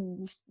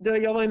 då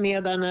jag var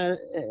med där när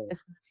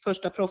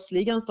första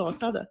proffsligan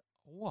startade.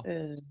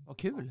 Vad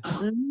kul!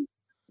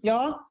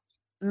 Ja,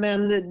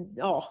 men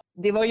ja,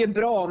 det var ju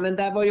bra, men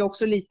där var ju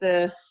också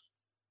lite,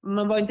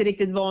 man var inte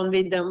riktigt van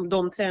vid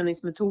de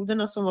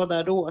träningsmetoderna som var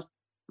där då.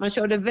 Man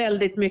körde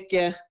väldigt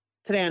mycket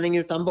träning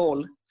utan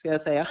boll, ska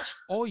jag säga.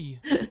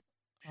 Oj!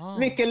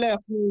 Mycket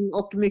löpning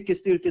och mycket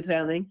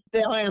styrketräning.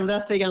 Det har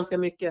ändrat sig ganska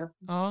mycket.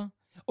 Ja.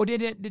 Och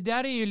det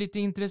där är ju lite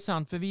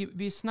intressant, för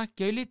vi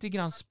snackar ju lite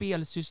grann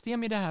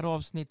spelsystem i det här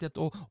avsnittet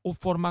och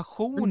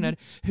formationer.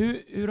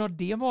 Hur har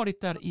det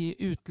varit där i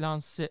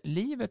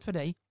utlandslivet för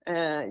dig?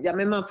 Ja,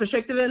 men man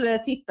försökte väl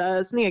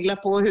snegla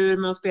på hur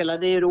man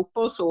spelade i Europa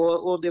och så,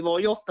 och det var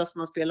ju oftast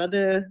man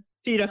spelade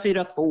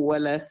 4-4-2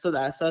 eller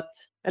sådär,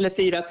 eller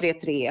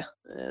 4-3-3.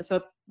 Så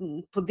att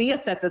på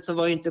det sättet så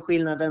var ju inte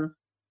skillnaden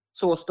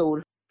så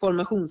stor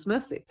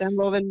formationsmässigt. Den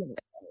var väl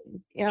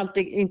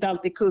inte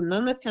alltid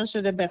kunnandet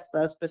kanske det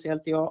bästa,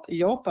 speciellt i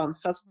Japan.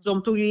 Fast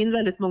de tog ju in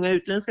väldigt många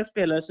utländska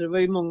spelare, så det var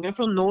ju många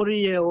från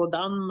Norge och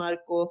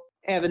Danmark och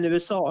även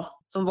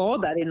USA som var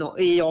där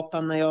i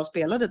Japan när jag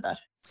spelade där.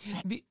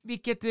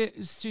 Vilket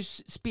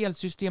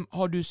spelsystem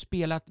har du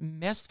spelat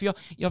mest? För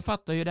jag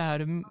fattar ju det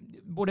här,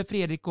 både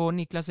Fredrik och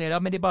Niklas säger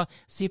men det är bara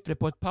siffror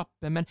på ett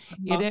papper. Men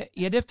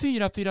är det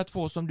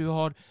 4-4-2 som du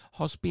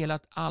har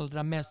spelat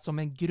allra mest som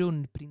en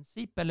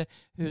grundprincip? Eller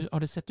hur har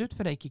det sett ut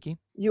för dig, Kiki?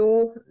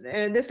 Jo,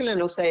 det skulle jag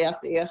nog säga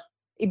att det är.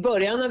 I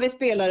början när vi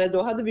spelade,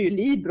 då hade vi ju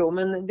libero,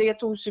 men det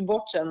togs ju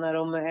bort sen när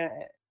de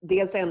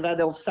dels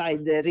ändrade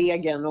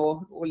offside-regeln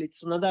och lite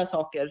sådana där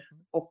saker.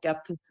 Och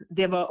att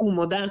det var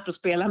omodernt att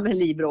spela med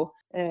libero.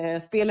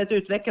 Spelet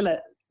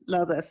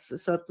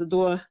utvecklades, så att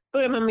då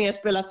började man mer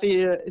spela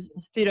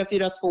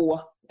 4-4-2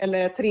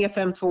 eller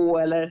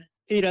 3-5-2 eller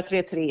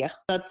 4-3-3.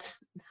 Så att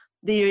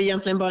det är ju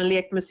egentligen bara en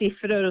lek med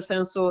siffror, och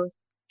sen så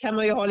kan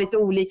man ju ha lite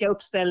olika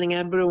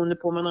uppställningar beroende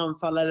på om man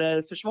anfaller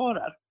eller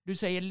försvarar. Du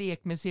säger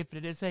lek med siffror,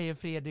 det säger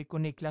Fredrik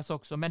och Niklas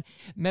också. Men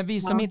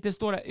vi som inte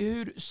står där,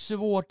 hur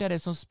svårt är det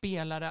som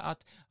spelare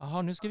att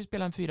nu ska vi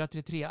spela en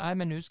 4-3-3, nej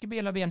men nu ska vi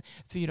spela en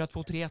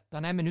 4-2-3-1,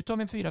 nej men nu tar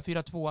vi en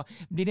 4-4-2.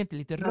 Blir det inte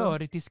lite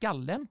rörigt i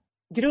skallen?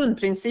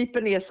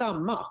 Grundprincipen är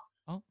samma,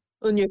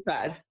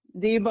 ungefär.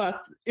 Det är ju bara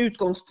att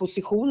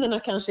utgångspositionerna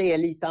kanske är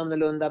lite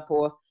annorlunda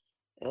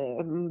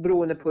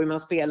beroende på hur man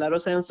spelar,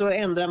 och sen så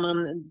ändrar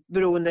man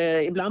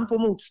beroende ibland på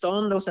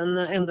motstånd, och sen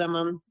ändrar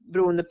man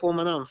beroende på om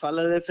man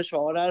anfaller eller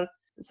försvarar.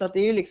 Så att det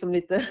är ju liksom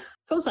lite,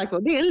 som sagt,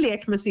 det är en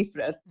lek med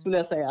siffror skulle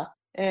jag säga.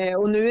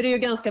 Och nu är det ju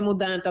ganska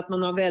modernt att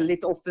man har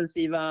väldigt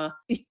offensiva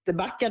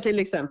ytterbackar till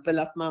exempel,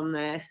 att man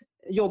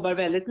jobbar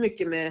väldigt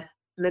mycket med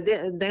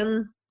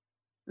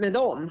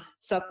dem,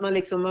 så att man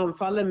liksom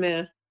anfaller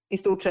med i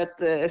stort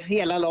sett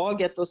hela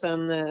laget, och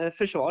sen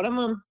försvarar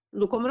man.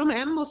 Då kommer de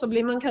hem och så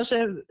blir man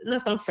kanske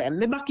nästan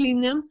 5 i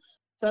backlinjen.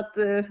 Så att,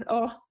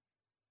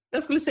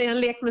 jag skulle säga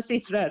en lek med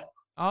siffror.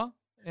 Ja,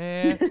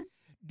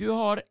 du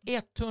har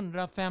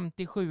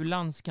 157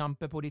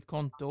 landskamper på ditt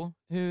konto.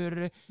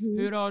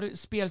 Hur har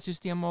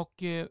spelsystem och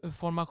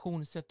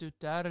formation sett ut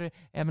där?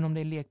 Även om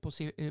det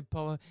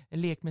är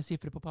lek med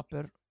siffror på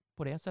papper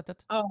på det sättet?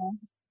 Ja.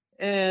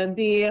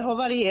 Det har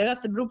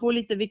varierat, det beror på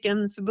lite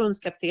vilken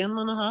förbundskapten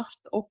man har haft,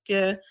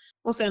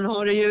 och sen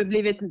har det ju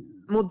blivit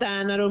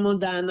modernare och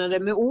modernare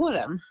med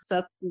åren. Så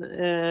att,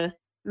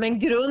 men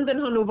grunden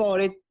har nog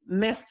varit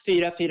mest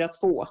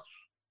 4-4-2.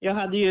 Jag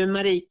hade ju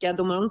Marika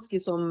Domanski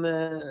som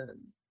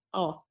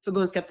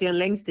förbundskapten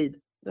längst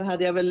tid. Då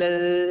hade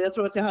jag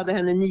tror att jag hade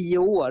henne 9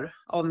 år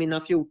av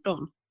mina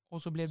 14.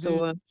 Och så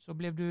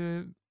blev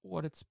du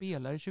årets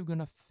spelare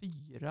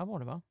 2004 var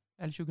det, va?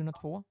 Eller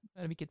 2002?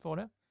 Eller vilket var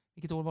det?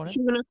 Vilket år var det?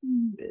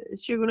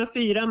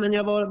 2004, men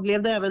jag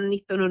blev det även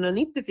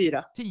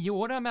 1994. 10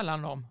 år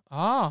mellan dem?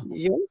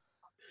 Jo.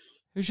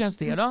 Hur känns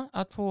det då,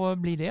 att få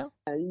bli det?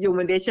 Jo,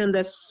 men det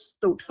kändes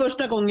stort.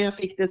 Första gången jag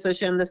fick det så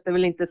kändes det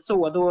väl inte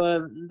så.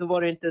 Då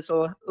var det inte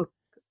så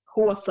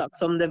upphåsat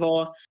som det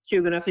var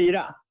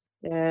 2004.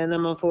 När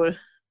man får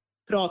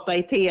prata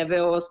i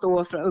tv och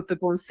stå uppe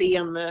på en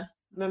scen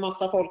med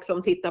massa folk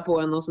som tittar på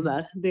en och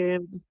sådär.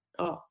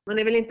 Man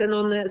är väl inte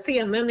någon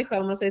scenmänniska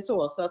om man säger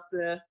så att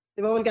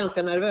det var väl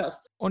ganska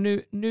nervöst. Och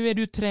nu är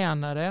du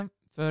tränare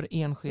för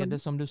Enskede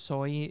som du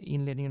sa i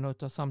inledningen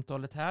av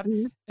samtalet här.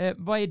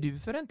 Vad är du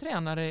för en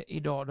tränare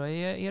idag då?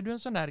 Är du en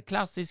sån där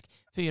klassisk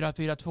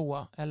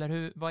 4-4-2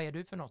 eller vad är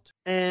du för något?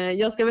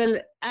 Jag ska väl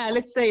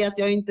ärligt säga att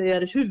jag inte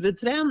är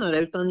huvudtränare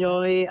utan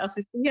jag är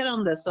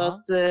assisterande, så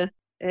att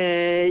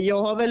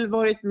jag har väl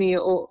varit med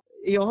och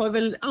jag har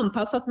väl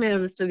anpassat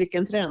mig efter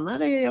vilken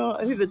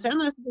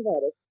huvudtränare som det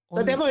varit.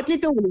 Så det har varit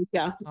lite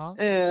olika. Ja.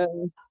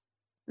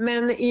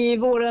 Men i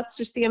vårt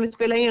system vi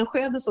spelar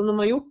Enskede som de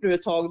har gjort nu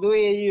ett tag, då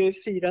är ju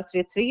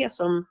 4-3-3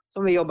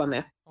 som vi jobbar med.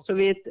 Okay. Så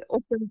vi är ett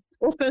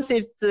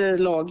offensivt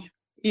lag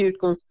i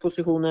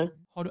utgångspositioner.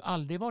 Har du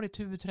aldrig varit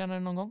huvudtränare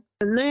någon gång?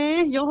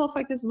 Nej, jag har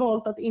faktiskt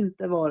valt att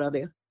inte vara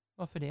det.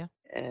 Varför det?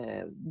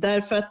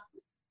 Därför att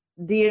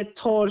det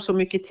tar så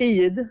mycket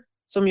tid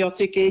som jag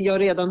tycker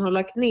jag redan har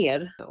lagt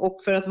ner.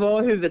 Och för att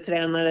vara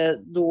huvudtränare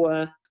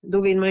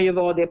då vill man ju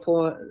vara det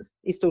på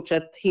i stort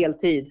sett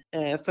heltid.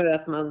 För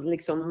att man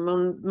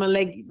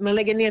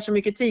lägger ner så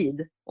mycket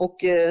tid. Och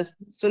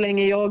så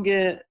länge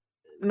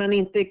man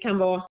inte kan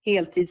vara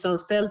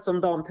heltidsanställd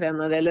som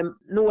damtränare, eller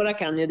några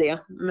kan ju det,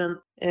 men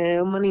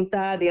om man inte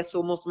är det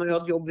så måste man ju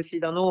ha ett jobb vid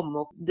sidan om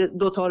och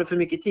då tar det för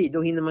mycket tid,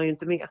 då hinner man ju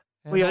inte med.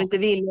 Och jag är inte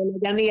villig att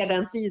lägga ner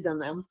den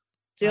tiden än.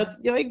 Så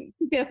jag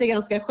tycker att det är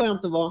ganska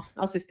skönt att vara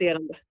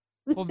assisterande.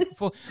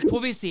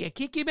 Får vi se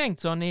Kiki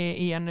Bengtsson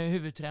i en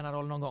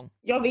huvudtränarroll någon gång?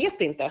 Jag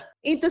vet inte.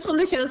 Inte som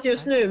det känns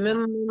just nu, men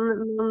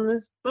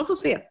man får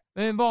se.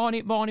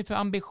 Vad har ni för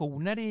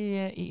ambitioner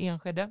i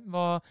Enskede?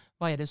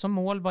 Vad är det som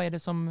mål? Vad är det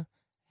som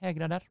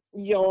hägrar där?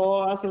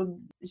 Ja, alltså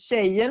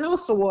tjejerna och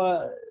så,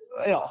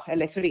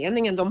 eller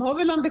föreningen, de har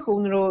väl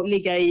ambitioner att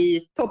ligga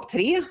i topp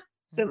 3,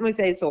 om man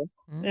säger så.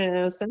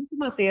 Sen får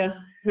man se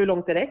hur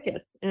långt det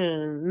räcker.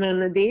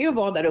 Men det är ju att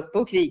vara där uppe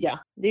och kriga.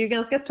 Det är ju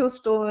ganska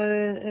tufft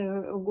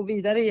att gå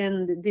vidare i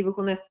en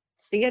division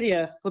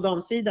 1-serie på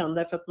damsidan,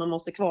 därför att man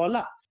måste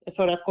kvala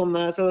för att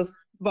komma. Så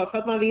bara för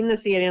att man vinner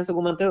serien så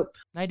går man inte upp.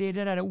 Nej, det är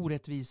det där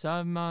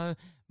orättvisa.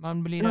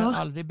 Man blir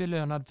aldrig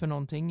belönad för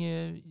någonting,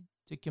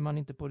 tycker man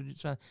inte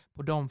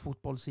på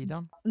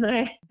damfotbollssidan.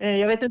 Nej,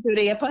 jag vet inte hur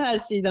det är på här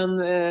sidan,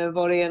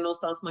 var det är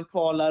någonstans man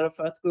kvalar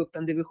för att gå upp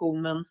en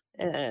division. Men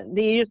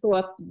det är ju så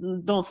att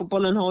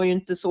damfotbollen har ju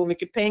inte så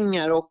mycket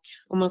pengar, och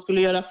om man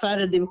skulle göra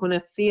färre division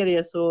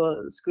 1-serier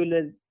så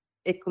skulle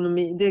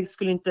det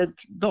skulle inte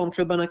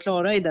damklubbarna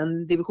klara i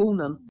den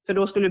divisionen. För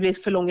då skulle det bli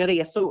för långa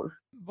resor.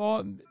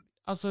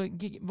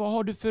 Vad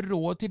har du för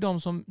råd till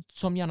de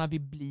som gärna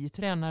vill bli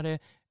tränare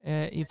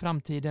i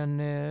framtiden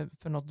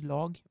för något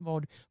lag?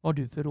 Vad har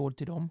du för råd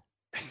till dem?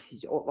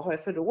 Ja, vad har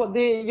jag för råd?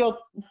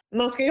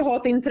 Man ska ju ha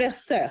ett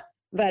intresse,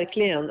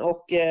 verkligen.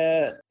 Och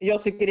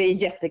jag tycker det är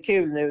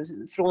jättekul nu,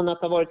 från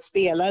att ha varit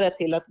spelare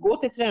till att gå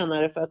till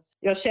tränare. För att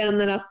jag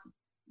känner att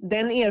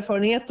den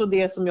erfarenhet och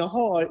det som jag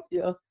har,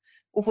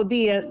 och få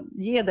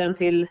ge den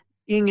till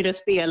yngre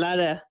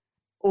spelare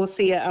och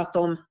se att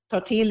de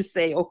tar till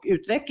sig och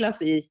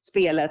utvecklas i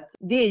spelet,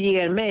 det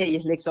ger mig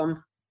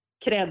liksom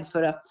cred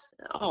för att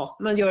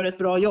man gör ett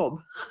bra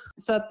jobb.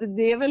 Så att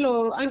det är väl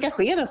att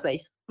engagera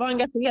sig. Vara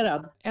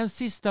engagerad. En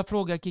sista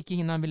fråga, Kiki,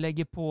 innan vi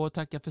lägger på och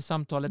tackar för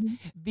samtalet.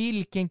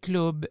 Vilken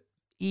klubb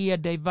är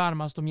dig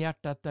varmast om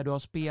hjärtat där du har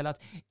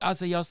spelat?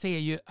 Alltså jag ser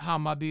ju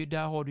Hammarby,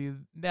 där har du ju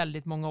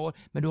väldigt många år,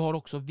 men du har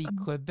också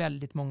Viksjö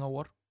väldigt många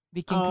år.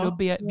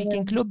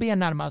 Vilken klubb är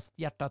närmast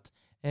hjärtat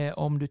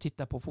om du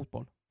tittar på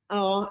fotboll?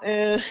 Ja,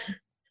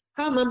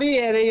 Hammarby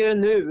är det ju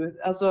nu.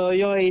 Alltså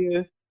jag är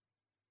ju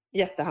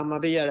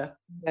jättehammarbyare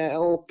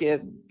och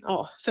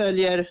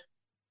följer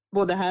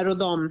både här och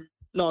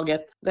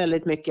damlaget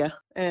väldigt mycket.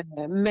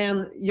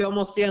 Men jag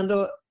måste ju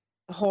ändå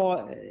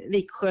ha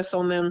Viksjö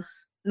som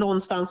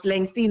någonstans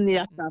längst in i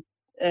hjärtat.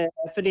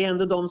 För det är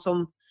ändå de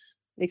som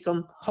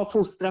liksom har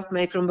fostrat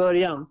mig från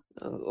början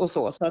och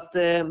så. Så att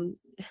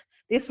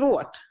det är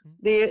svårt.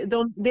 Det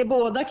är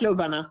båda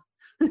klubbarna.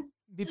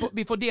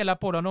 Vi får dela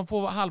på dem. De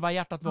får halva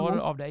hjärtat var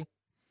av dig.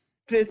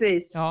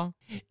 Precis. Ja.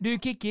 Du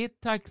Kiki,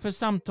 tack för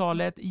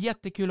samtalet.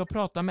 Jättekul att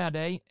prata med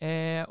dig.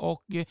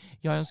 Och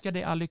jag önskar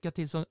dig all lycka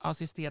till som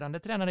assisterande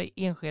tränare i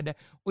Enskede.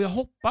 Och jag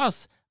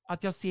hoppas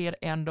att jag ser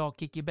en dag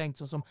Kiki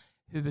Bengtsson som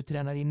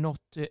huvudtränare i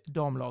något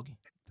damlag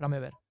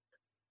framöver.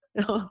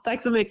 Ja,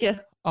 tack så mycket.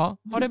 Ja,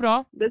 ha det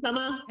bra.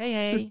 Detsamma. Hej,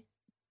 hej.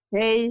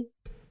 Hej.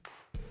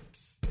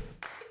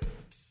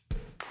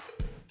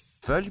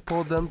 Följ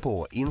podden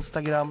på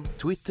Instagram,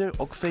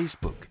 Twitter och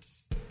Facebook.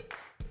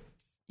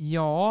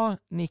 Ja,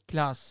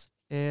 Niklas.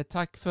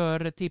 Tack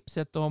för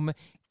tipset om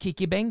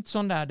Kiki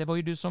Bengtsson där. Det var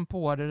ju du som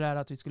påade där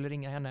att vi skulle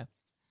ringa henne.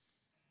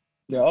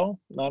 Ja,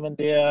 men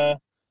det är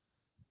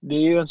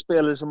ju en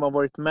spelare som har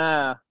varit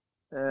med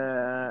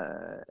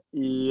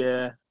i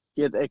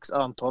ett x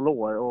antal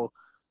år. Och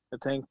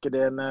jag tänker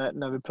det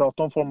när vi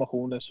pratar om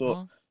formationer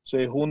så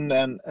är hon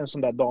en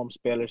sån där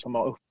damspelare som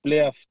har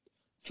upplevt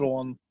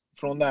från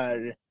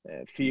där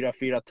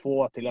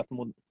 4-4-2 till att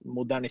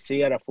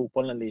modernisera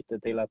fotbollen lite,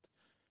 till att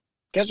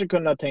kanske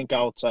kunna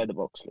tänka outside the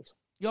box. Liksom.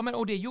 Ja, men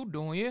och det gjorde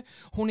hon ju.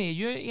 Hon är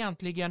ju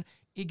egentligen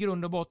i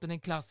grund och botten en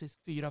klassisk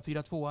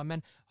 4-4-2,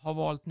 men har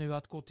valt nu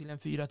att gå till en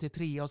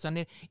 4-3. Och sen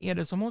är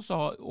det som hon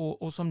sa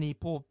och som ni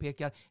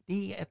påpekar,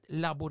 det är ett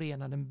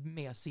laborerande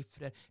med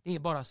siffror. Det är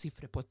bara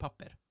siffror på ett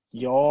papper.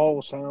 Ja,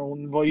 och sen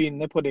hon var ju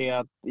inne på det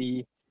att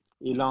i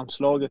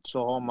landslaget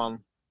så har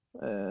man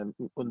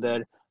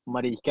under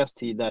Marikas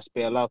tid där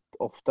spelat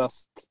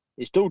oftast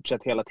i stort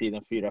sett hela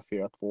tiden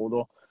 4-4-2. Och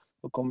då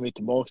kommer vi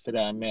tillbaka till det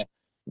här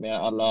med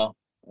alla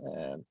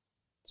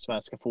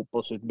svenska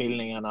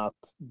fotbollsutbildningarna, att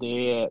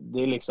det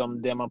är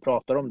liksom det man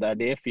pratar om där,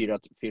 det är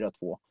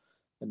 4-2.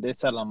 Det är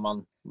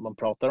sällan man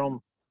pratar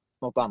om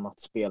något annat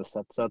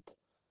spelsätt. Så att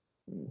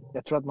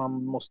jag tror att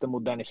man måste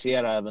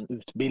modernisera även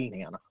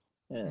utbildningarna.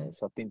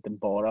 Så att det inte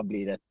bara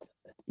blir ett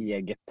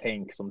eget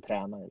tänk som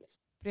tränare.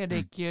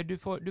 Fredrik,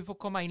 du får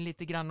komma in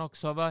lite grann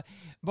också.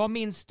 Vad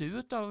minns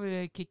du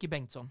av Kikki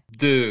Bengtsson?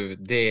 Du,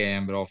 det är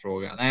en bra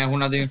fråga. Nej,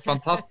 hon hade ju en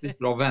fantastiskt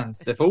bra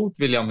vänsterfot,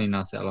 vill jag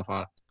minnas i alla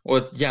fall. Och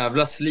ett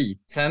jävla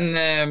slit. Sen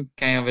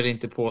kan jag väl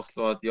inte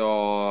påstå att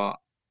jag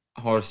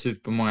har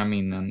supermånga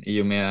minnen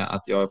i och med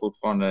att jag är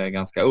fortfarande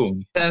ganska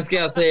ung. Sen ska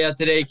jag säga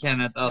till dig,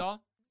 Kenneth,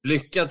 att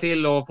lycka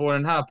till att få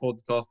den här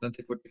podcasten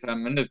till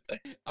 45 minuter.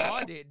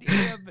 Ja, det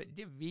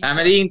Nej, men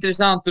det är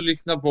intressant att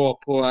lyssna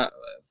på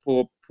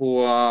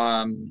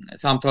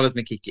samtalet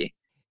med Kikki.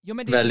 Ja,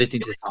 men väldigt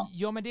intressant.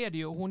 Ja, men det är det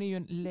ju. Hon är ju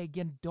en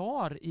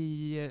legendar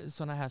i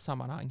såna här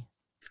sammanhang.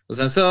 Och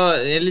sen så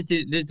är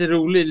det lite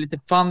roligt, lite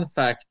fun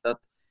fact att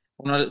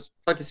hon har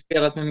faktiskt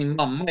spelat med min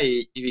mamma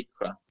i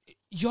Viksjö.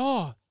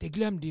 Ja, det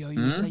glömde jag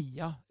ju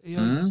säga.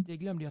 Det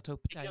glömde jag ta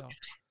upp där,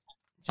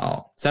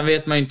 Ja, sen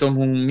vet man inte om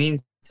hon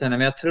minns henne,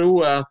 men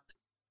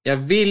jag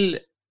vill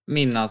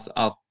minnas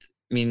att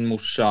min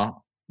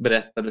morsa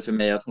berättade för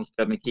mig att hon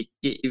spelade med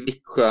Kikki i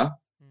Viksjö.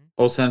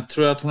 Och sen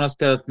tror jag att hon har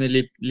spelat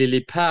med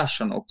Lili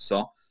Persson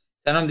också.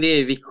 Sen om det är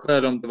i Viksjö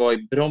eller om det var i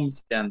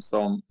Bromsten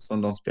som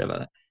de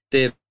spelade,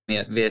 det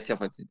vet jag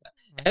faktiskt inte.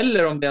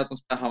 Eller om det är att de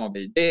spelar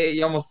Hammarby.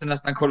 Jag måste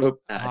nästan kolla upp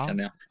det här,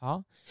 känner jag.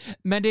 Ja.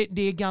 Men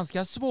det är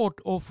ganska svårt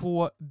att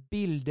få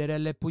bilder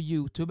eller på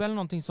YouTube eller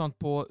någonting sånt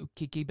på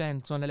Kikki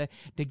Bengtsson eller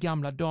det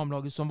gamla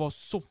damlaget som var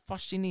så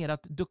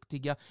fascinerat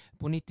duktiga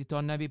på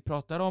 90-talet, när vi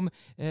pratar om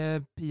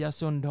Pia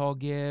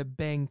Sundhage,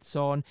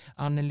 Bengtsson,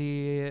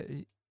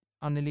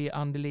 Anneli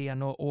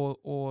Andelén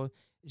och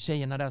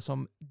tjejerna där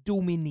som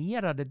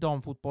dominerade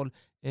damfotboll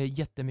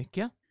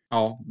jättemycket.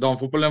 Ja,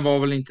 damfotbollen var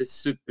väl inte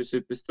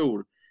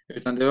superstor,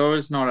 utan det var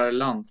väl snarare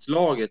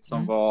landslaget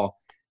som var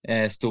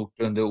stort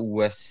under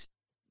OS.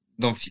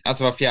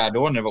 Alltså var fjärde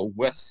år när det var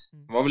OS.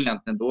 Det var väl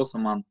egentligen då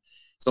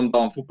som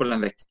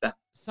damfotbollen växte.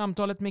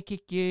 Samtalet med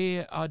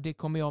Kikki, det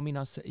kommer jag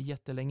minnas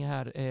jättelänge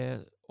här.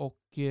 Och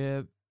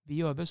vi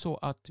gör väl så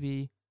att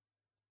vi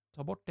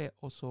tar bort det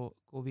och så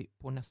går vi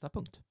på nästa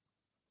punkt.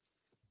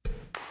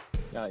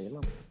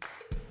 Jajamän.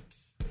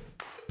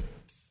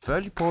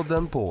 Följ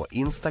podden på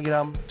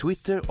Instagram,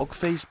 Twitter och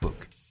Facebook.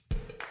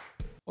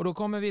 Och då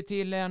kommer vi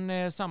till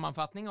en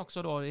sammanfattning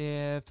också då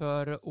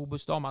för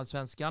Obus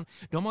damallsvenskan.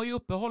 De har ju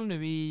uppehåll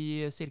nu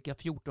i cirka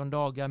 14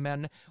 dagar,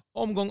 men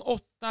omgång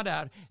 8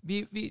 där.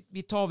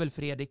 Vi tar väl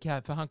Fredrik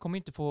här, för han kommer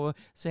inte få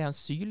säga en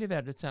syl i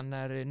vädret sen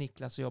när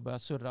Niklas och jag börjar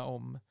surra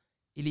om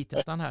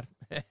elitettan här.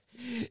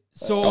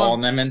 Så, ja,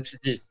 nej men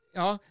precis.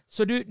 Ja,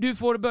 så du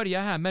får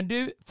börja här,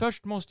 men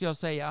först måste jag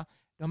säga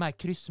de här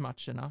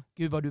kryssmatcherna.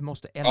 Gud vad du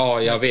måste älska.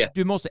 Ja, jag vet.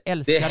 Du måste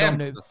älska dem hemskt,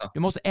 nu. alltså. Du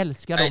måste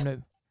älska dem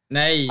nu.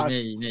 Nej.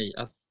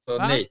 Alltså,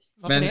 nej.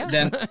 Men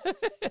den...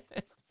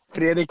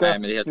 Fredrik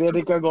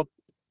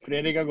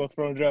har gått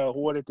från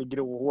rödhårig till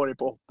gråhårig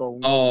på 8 år.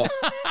 Ja.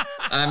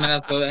 Nej, men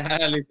alltså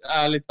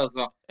ärligt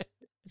alltså.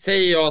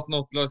 Säger jag att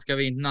något lag ska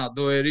vinna,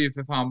 då är det ju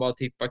för fan bara att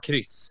tippa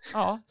kryss.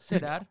 Ja, se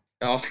där.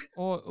 Ja.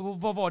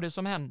 Och vad var det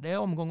som hände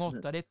omgång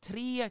 8? Det är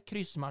 3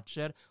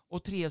 kryssmatcher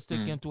och 3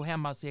 stycken tog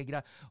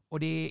hemmasegrar. Och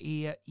det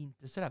är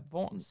inte sådär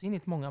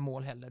vansinnigt många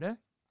mål heller. Det.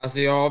 Alltså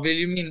jag vill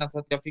ju minnas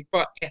att jag fick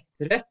bara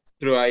 1 rätt,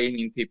 tror jag, i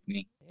min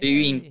tippning. Det är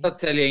ju inte att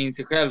sälja in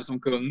sig själv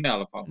som kund i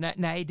alla fall.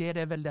 Nej, det är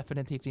det väl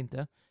definitivt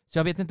inte. Så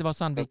jag vet inte vad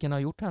Sandviken har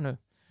gjort här nu.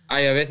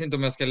 Nej, jag vet inte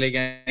om jag ska lägga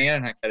ner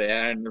den här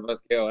karriären eller vad jag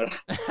ska göra.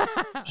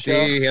 Det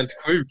är ju helt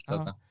sjukt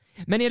alltså.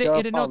 Men är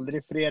det något...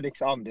 aldrig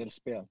Fredriks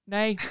andelsspel.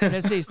 Nej,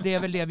 precis. Det är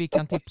väl det vi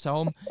kan tipsa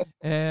om.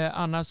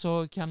 Annars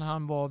så kan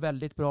han vara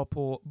väldigt bra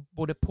på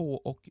både på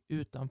och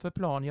utanför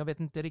plan. Jag vet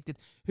inte riktigt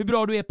hur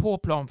bra du är på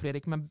plan,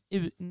 Fredrik, men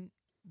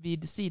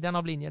vid sidan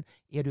av linjen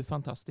är du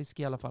fantastisk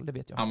i alla fall, det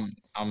vet jag.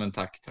 Ja, men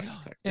tack.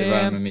 Det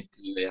värmer mitt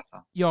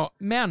hjärta. Ja,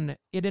 men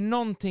är det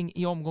någonting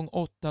i omgång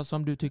 8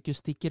 som du tycker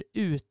sticker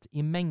ut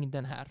i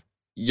mängden här?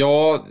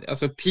 Ja,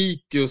 alltså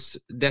Piteås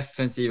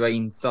defensiva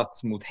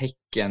insats mot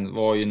Häcken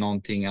var ju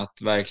någonting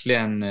att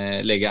verkligen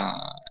lägga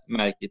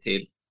märke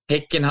till.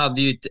 Häcken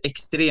hade ju ett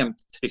extremt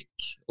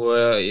tryck och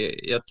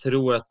jag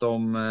tror att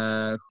de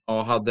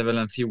hade väl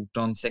en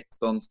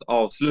 14-16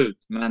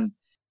 avslut, men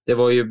det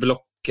var ju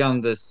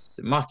blockandes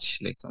match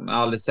liksom. Jag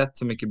har aldrig sett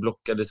så mycket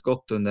blockade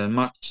skott under en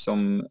match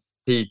som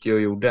Piteå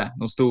gjorde.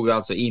 De stod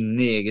alltså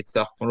inne i eget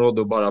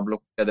straffområde och bara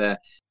blockade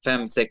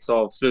 5-6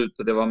 avslut,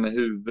 och det var med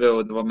huvud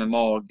och det var med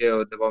mage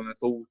och det var med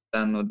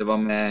foten och det var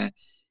med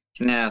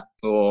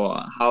knät och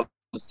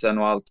halsen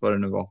och allt vad det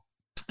nu var.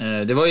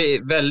 Det var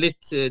ju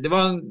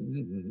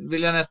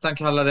vill jag nästan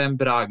kalla det en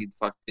bragd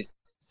faktiskt.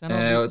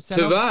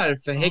 Tyvärr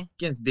för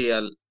Häckens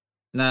del,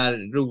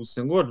 när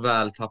Rosengård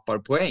väl tappar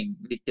poäng,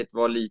 vilket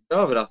var lite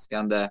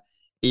överraskande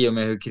i och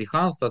med hur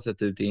Kristianstad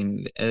sett ut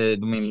i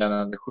de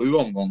inledande 7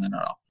 omgångarna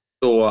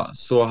då.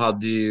 Så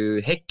hade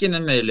ju Häcken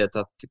en möjlighet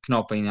att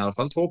knapa in i alla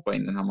fall 2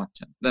 poäng den här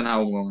matchen, den här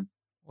omgången.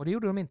 Och det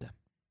gjorde de inte.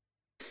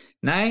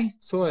 Nej,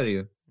 så är det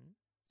ju.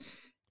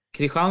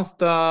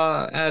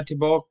 Kristianstad är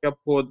tillbaka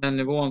på den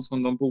nivån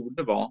som de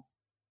borde vara.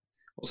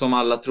 Och som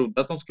alla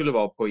trodde att de skulle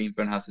vara på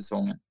inför den här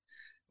säsongen.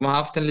 De har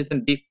haft en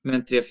liten dipp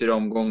med 3-4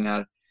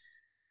 omgångar.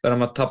 Där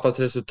de har tappat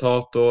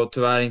resultat och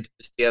tyvärr inte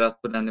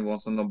presterat på den nivån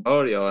som de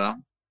bör göra.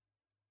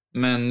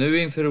 Men nu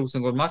inför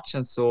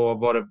Rosengård-matchen så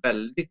var det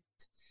väldigt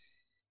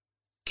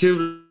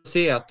kul att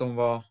se att de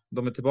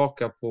är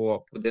tillbaka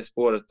på det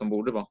spåret de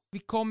borde vara. Vi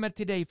kommer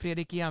till dig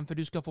Fredrik igen för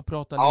du ska få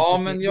prata ja,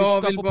 lite till. Men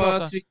jag vill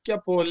bara trycka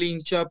på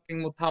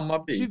Linköping mot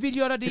Hammarby. Du vill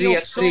göra det 3-3.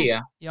 också?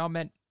 Ja,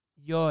 men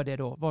gör det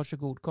då.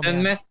 Varsågod. Kom Den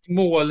igen. mest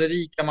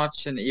målrika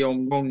matchen i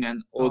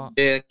omgången. Och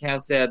det kan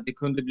jag säga att det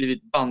kunde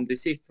blivit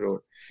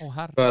bandysiffror.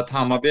 För att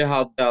Hammarby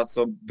hade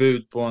alltså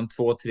bud på en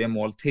 2-3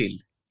 mål till.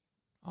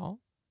 Ja.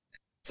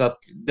 Så att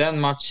den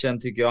matchen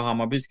tycker jag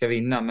Hammarby ska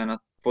vinna. Men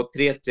att få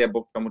 3-3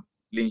 borta mot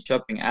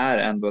Linköping är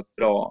ändå ett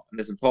bra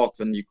resultat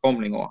för en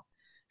nykomling. Och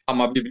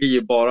Hammarby blir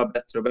ju bara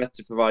bättre och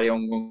bättre för varje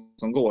omgång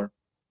som går. Det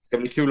ska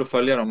bli kul att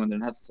följa dem under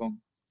den här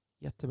säsongen.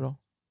 Jättebra.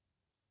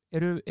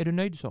 Är du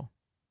nöjd så?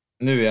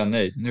 Nu är jag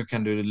nöjd. Nu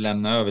kan du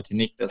lämna över till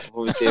Niklas så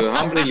får vi se hur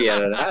han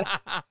briljerar det här.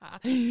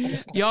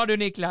 Ja du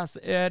Niklas,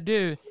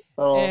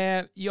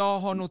 jag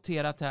har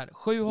noterat här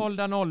 7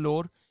 hållna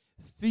nollor,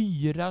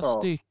 4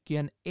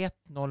 stycken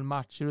 1-0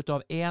 matcher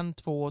utav 1,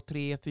 2,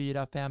 3,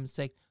 4, 5,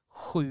 6,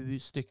 7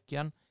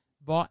 stycken.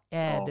 Vad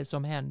är det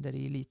som händer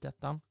i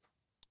Elitettan?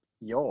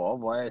 Ja,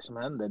 vad är det som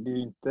händer?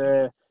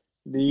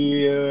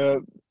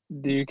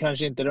 Det är ju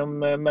kanske inte de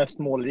mest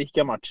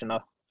målrika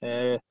matcherna.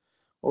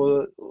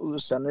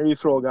 Och sen är ju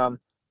frågan,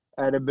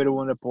 är det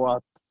beroende på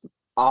att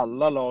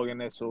alla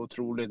lagen är så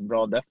otroligt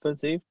bra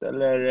defensivt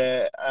eller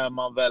är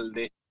man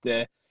väldigt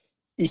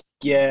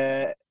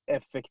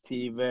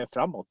icke-effektiv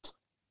framåt?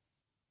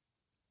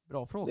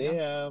 Bra fråga.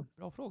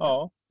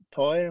 Ja,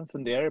 ta er en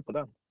funderare på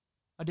den.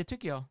 Ja, det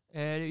tycker jag.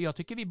 Jag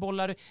tycker vi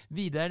bollar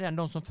vidare den.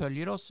 De som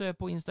följer oss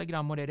på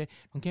Instagram och de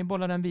kan ju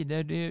bolla den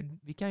vidare.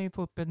 Vi kan ju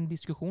få upp en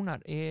diskussion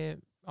här.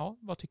 Ja,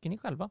 vad tycker ni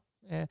själva?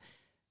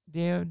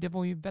 Det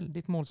var ju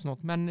väldigt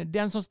målsnålt. Men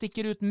den som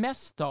sticker ut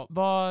mest då?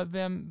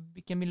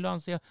 Vilken vill du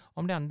anse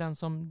om den? Den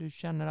som du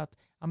känner att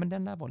men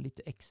den där var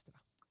lite extra.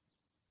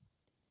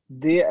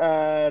 Det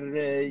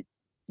är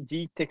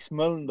Jitex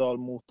Mölndal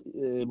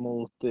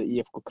mot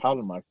IFK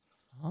Kalmar.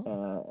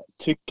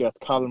 Tycker att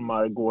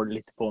Kalmar går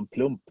lite på en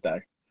plump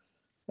där.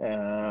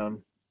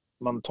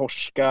 Man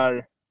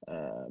torskar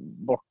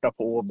borta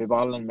på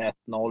Åbyvallen med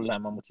 1-0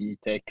 hemma mot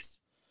Jitex.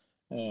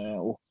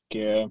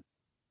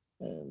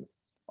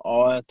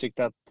 Jag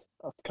tyckte att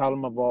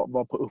Kalmar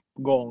var på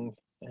uppgång.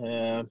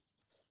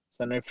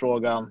 Sen är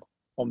frågan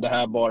om det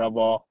här bara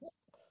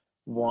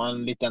var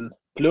en liten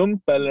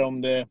plump eller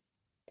om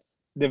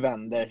det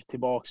vänder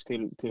tillbaks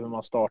till hur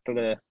man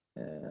startade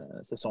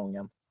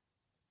säsongen.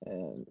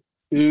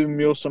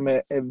 Umeå som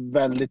är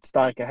väldigt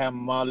starka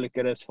hemma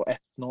lyckades få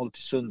 1-0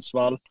 till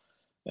Sundsvall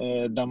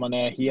där man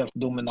är helt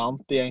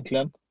dominant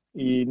egentligen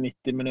i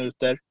 90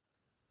 minuter.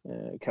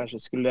 Kanske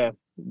skulle,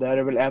 där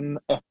är väl en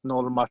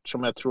 1-0 match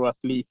som jag tror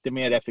att lite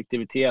mer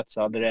effektivitet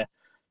så hade det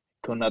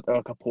kunnat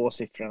öka på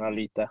siffrorna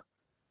lite.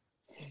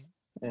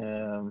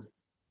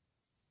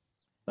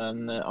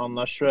 Men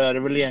annars så är det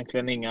väl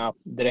egentligen inga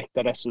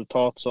direkta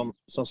resultat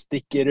som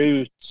sticker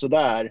ut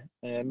sådär.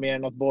 Mer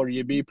än att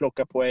Borgeby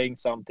plockar poäng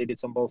samtidigt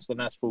som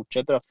Bollstanäs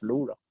fortsätter att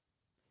förlora.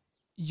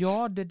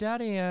 Ja, det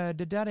där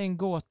är en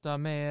gåta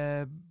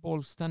med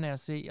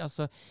Bollstanäs.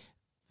 Alltså,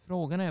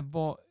 frågan är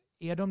vad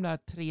är de där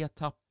 3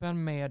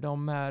 tappen med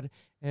de här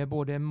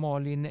både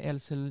Malin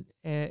Elsele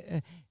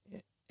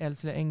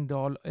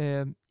Engdahl,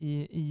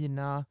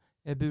 Ina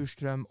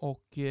Burström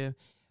och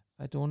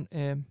vad heter hon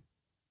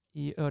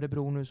i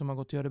Örebro nu som har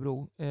gått till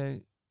Örebro,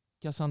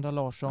 Cassandra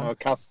Larsson. Ja,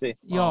 Cassie.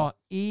 Ja,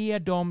 är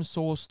de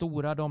så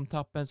stora de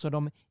tappen så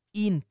de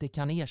inte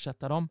kan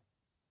ersätta dem?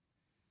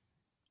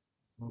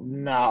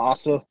 Nej,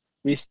 alltså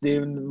visst,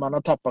 man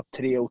har tappat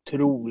 3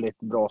 otroligt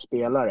bra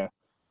spelare.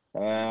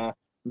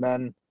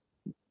 Men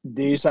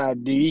det är ju så här,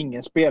 det är ju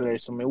ingen spelare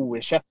som är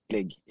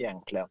oersättlig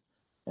egentligen.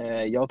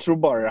 Jag tror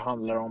bara det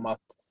handlar om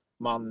att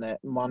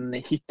man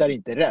hittar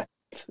inte rätt.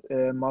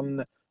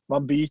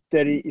 Man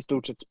byter i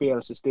stort sett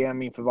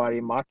spelsystem inför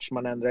varje match.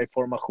 Man ändrar i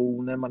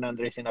formationer, man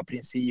ändrar i sina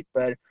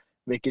principer.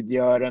 Vilket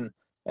gör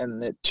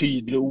en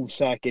tydlig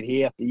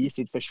osäkerhet i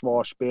sitt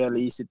försvarsspel,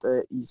 i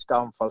sitt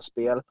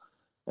anfallsspel.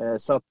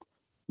 Så att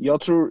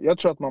jag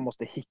tror att man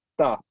måste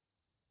hitta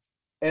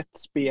ett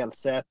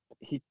spelsätt,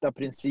 hitta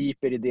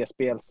principer i det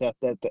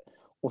spelsättet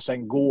och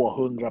sen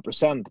gå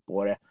 100%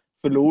 på det.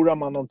 Förlorar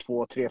man de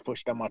 2-3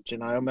 första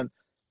matcherna, ja men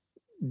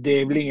det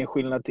är väl ingen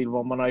skillnad till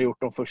vad man har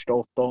gjort de första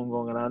 8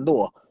 omgångarna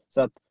ändå.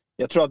 Så att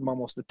jag tror att man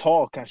måste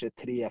ta kanske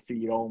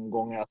 3-4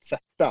 omgångar att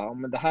sätta. Ja,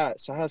 men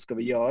så här ska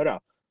vi göra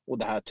och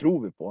det här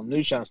tror vi på.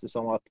 Nu känns det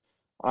som att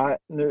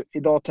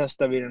idag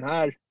testar vi den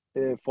här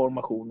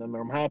formationen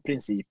med de här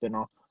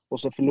principerna och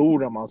så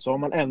förlorar man, så har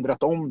man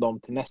ändrat om dem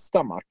till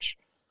nästa match.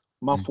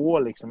 Man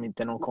får liksom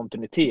inte någon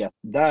kontinuitet.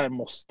 Där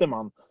måste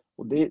man,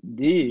 och det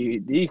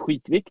är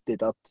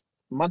skitviktigt att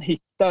man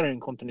hittar en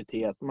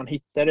kontinuitet. Man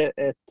hittar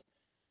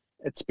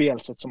ett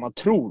spelsätt som man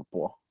tror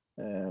på.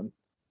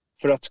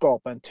 För att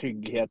skapa en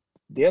trygghet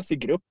dels i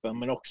gruppen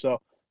men också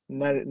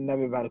när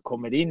vi väl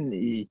kommer in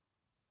i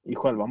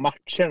själva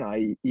matcherna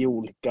i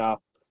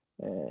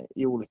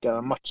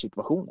olika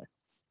matchsituationer.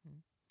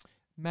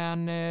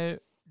 Men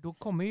då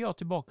kommer jag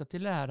tillbaka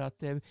till det här att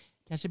det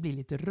kanske blir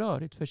lite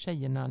rörigt för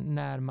tjejerna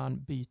när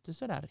man byter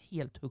så där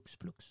helt hux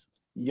flux.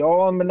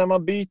 Ja, men när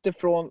man byter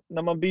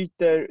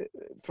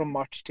från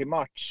match till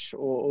match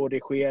och det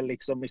sker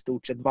liksom i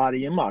stort sett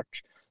varje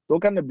match, då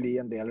kan det bli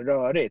en del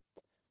rörigt.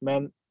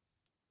 Men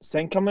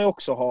sen kan man ju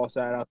också ha så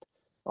här att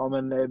ja,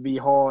 men vi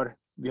har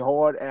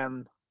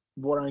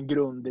våran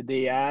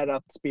grundidé är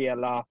att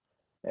spela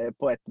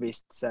på ett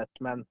visst sätt,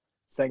 men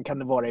sen kan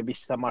det vara i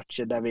vissa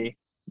matcher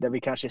där vi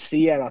kanske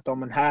ser att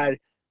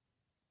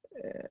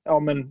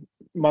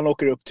man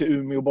åker upp till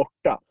Umeå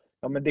borta.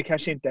 Ja, men det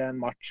kanske inte är en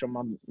match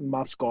som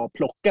man ska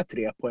plocka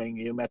 3 poäng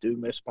i och med att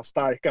Umeå är så pass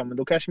starka. Men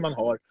då kanske man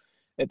har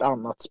ett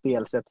annat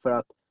spelsätt för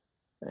att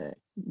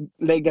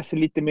lägga sig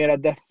lite mer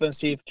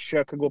defensivt,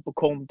 försöka gå på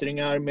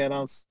kontringar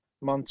medan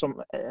man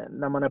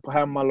när man är på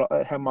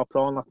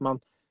hemmaplan att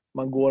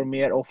man går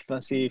mer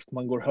offensivt,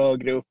 man går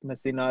högre upp med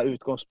sina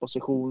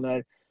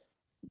utgångspositioner.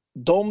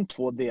 De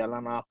 2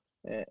 delarna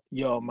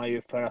gör man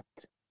ju för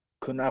att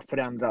kunna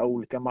förändra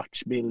olika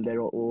matchbilder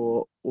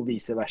och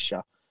vice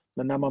versa.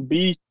 Men när man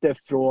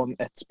byter från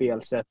ett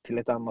spelsätt till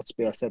ett annat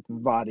spelsätt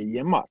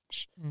varje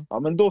match, ja,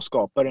 men då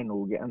skapar det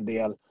nog en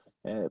del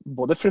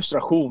både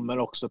frustration men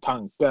också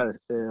tankar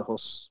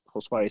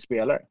hos varje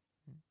spelare.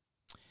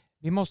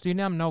 Vi måste ju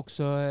nämna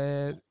också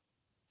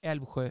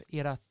Älvsjö,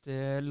 ert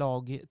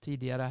lag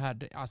tidigare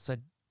här. Alltså,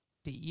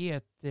 det är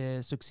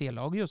ett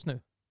succélag just nu.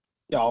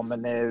 Ja,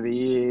 men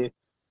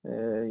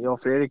jag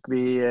och Fredrik,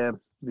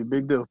 vi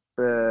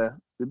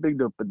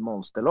byggde upp ett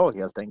monsterlag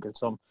helt enkelt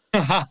som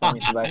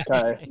inte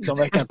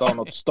verkar inte ha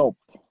något stopp.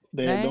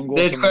 Det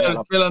är ett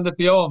självspelande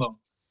piano.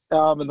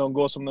 Ja, men de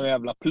går som någon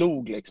jävla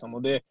plog liksom.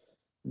 Och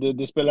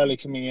det spelar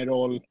liksom ingen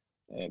roll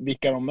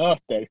vilka de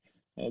möter.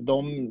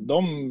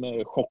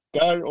 De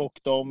chockar och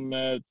de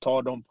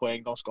tar de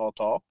poäng de ska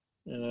ta.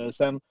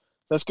 Sen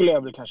skulle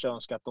jag väl kanske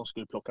önska att de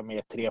skulle plocka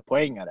med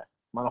 3-poängare.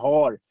 Man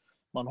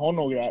har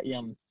några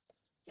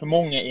för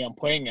många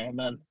 1-poängare,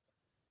 men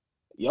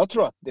jag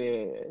tror att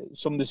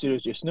som det ser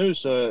ut just nu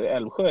så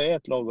Älvsjö är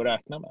ett lag att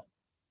räkna med.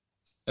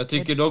 Jag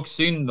tycker dock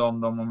synd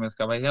om dem om jag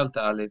ska vara helt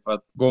ärlig, för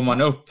att går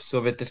man upp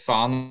så vet det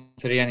fan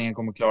föreningen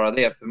kommer klara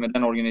det, för med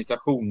den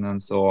organisationen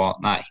så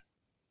nej.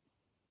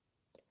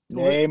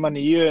 Nej, man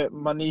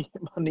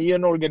är ju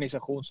en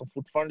organisation som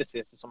fortfarande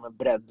ses som en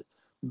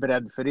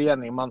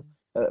breddförening. Man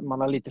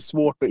har lite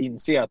svårt att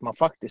inse att man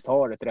faktiskt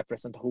har ett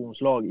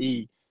representationslag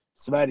i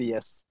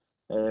Sveriges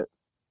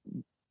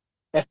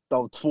 1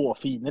 av 2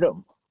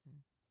 finrum.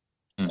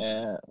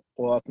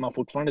 Och att man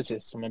fortfarande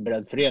ses som en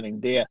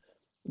breddförening, det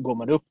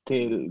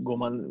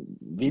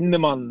vinner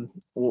man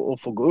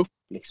och får gå upp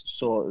liksom,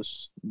 så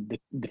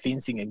det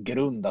finns ingen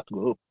grund att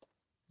gå upp.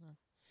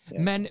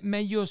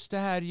 Men just det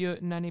här ju,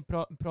 när ni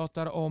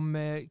pratar om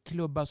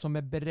klubbar som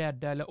är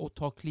beredda att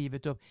ta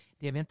klivet upp,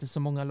 det är väl inte så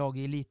många lag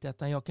i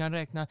elitettan. Jag kan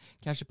räkna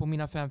kanske på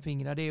mina 5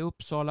 fingrar. Det är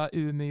Uppsala,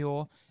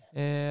 Umeå,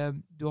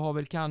 du har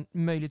väl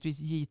möjligtvis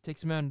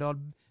Jitex, Mölndal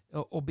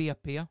och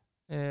BP.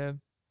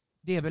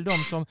 Det är väl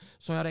de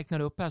som jag räknar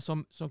upp här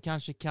som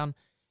kanske kan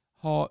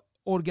ha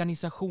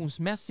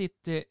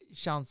organisationsmässigt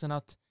chansen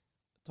att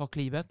ta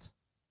klivet.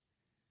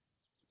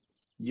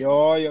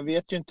 Ja, jag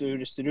vet ju inte hur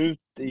det ser ut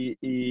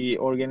i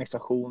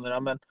organisationerna,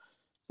 men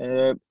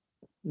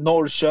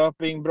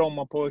Norrköping,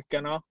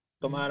 Brommapojkarna,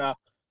 de här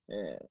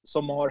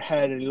som har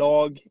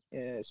herrlag,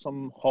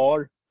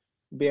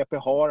 BP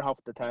har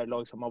haft ett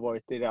herrlag som har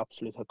varit i det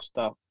absolut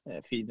högsta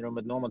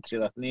finrummet. Nu har man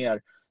trillat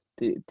ner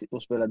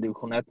och spelar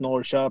division 1.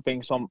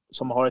 Norrköping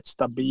som har ett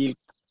stabilt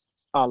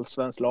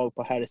allsvenskt lag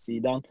på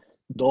herrsidan.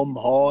 De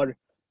har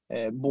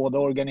både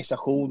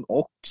organisation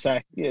och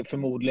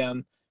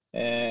förmodligen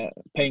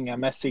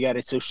pengamässiga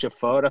resurser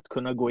för att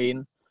kunna gå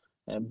in.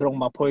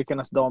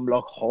 Brommapojkarnas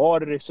damlag har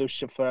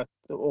resurser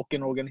och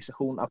en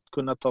organisation att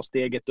kunna ta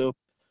steget upp.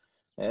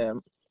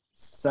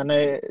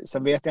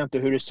 Sen vet jag inte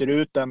hur det ser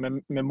ut där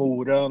med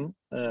Morön.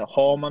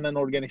 Har man en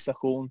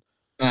organisation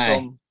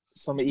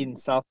som är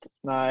insatt?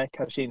 Nej,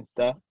 kanske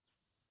inte.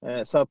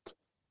 Så att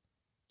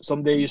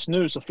som det är just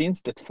nu så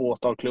finns det ett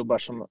fåtal klubbar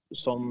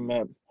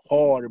som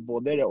har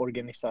både det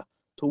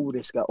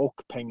organisatoriska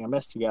och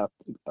pengamässiga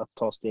att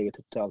ta steget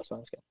upp till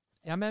allsvenskan.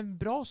 Ja, men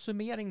bra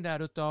summering där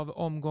utav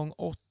omgång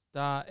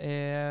 8.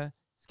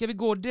 Ska vi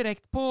gå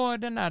direkt på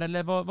den här,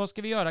 eller vad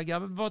ska vi göra,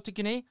 grabbar? Vad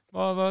tycker ni?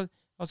 Vad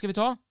ska vi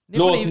ta?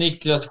 Låt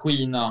Niklas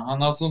skina.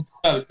 Han har sånt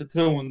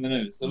självförtroende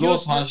nu. Så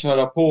låt han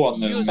köra på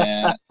nu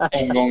med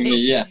omgång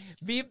 9.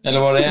 Eller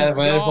vad är det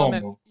för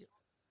omgång?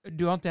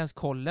 Du har inte ens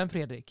kollen,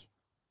 Fredrik.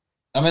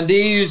 Ja, men det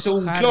är ju så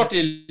oklart i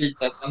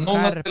elitettan. Någon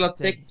har spelat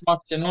 6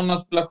 matcher, någon har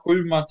spelat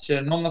 7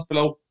 matcher, någon har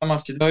spelat 8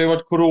 matcher. Det har ju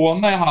varit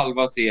corona i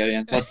halva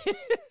serien. Så att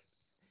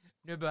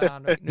nu börjar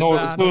han.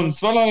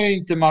 Sundsvall har ju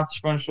inte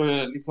match förrän så,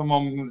 liksom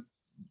om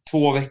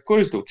 2 veckor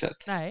i stort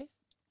sett. Nej.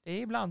 Det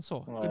är ibland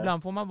så. Nej.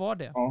 Ibland får man vara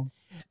det. Ja.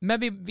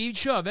 Men vi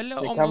kör väl Det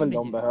omgång kan väl 9.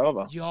 de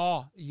behöva.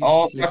 Ja,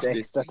 Lite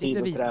faktiskt. extra tid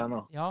att vila.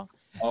 träna. Ja.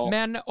 Ja.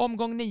 Men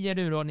omgång 9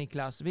 nu då,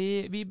 Niklas.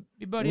 Vi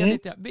börjar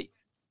lite.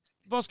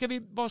 Vad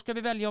ska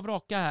vi välja och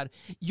vraka här?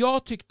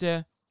 Jag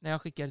tyckte, när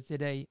jag skickade till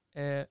dig,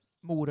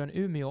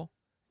 Moren-Umeå,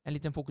 en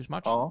liten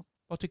fokusmatch. Ja.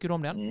 Vad tycker du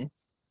om den?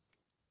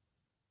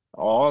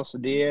 Ja, så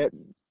det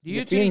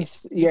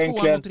finns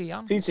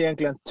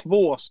egentligen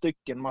 2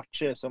 stycken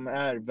matcher som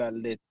är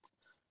väldigt,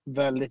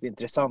 väldigt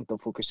intressanta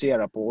att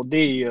fokusera på. Och det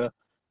är ju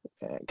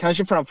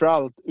kanske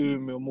framförallt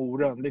Umeå och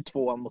Moren. Det är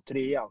 2 mot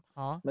 3.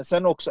 Ja. Men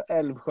sen också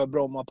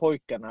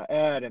Älvsjö-Brommapojkarna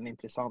är en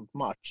intressant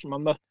match.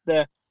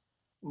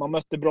 Man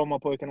mötte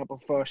Brommapojkarna på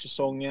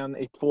försäsongen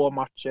i 2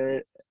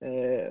 matcher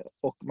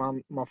och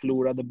man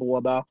förlorade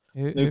båda.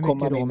 Nu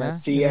kommer man in en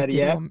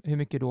serie. Hur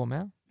mycket då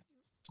med?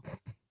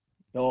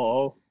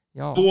 Ja.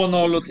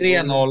 2-0 och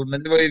 3-0,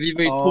 men vi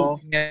var ju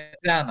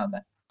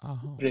toktränade.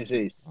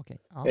 Precis. Okay.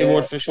 Det är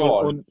vårt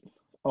försvar.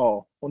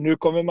 Och nu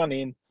kommer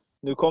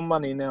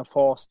man in i en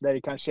fas där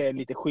det kanske är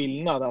lite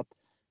skillnad. Att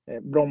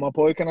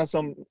Brommapojkarna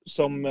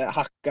som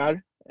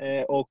hackar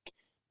och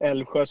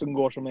Älvsjö som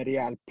går som en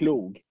rejäl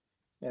plog.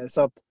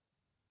 Så att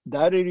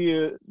där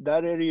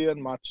är det ju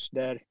en match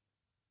där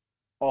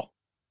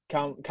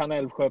kan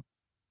Älvsjö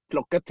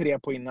plocka 3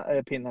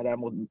 pinnar där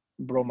mot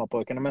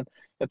Brommapojkarna. Men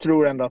jag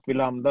tror ändå att vi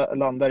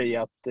landar i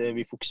att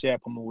vi fokuserar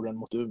på Moren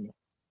mot Umeå.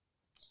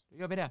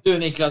 Gör vi det? Du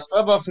Niklas, får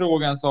jag bara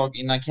fråga en sak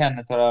innan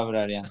Kenneth tar över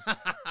här igen?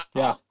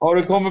 Ja. Har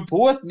du kommit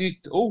på ett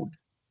nytt ord?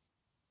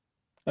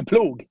 En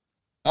plog?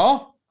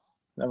 Ja.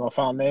 Nej, vad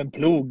fan är en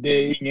plog?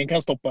 Ingen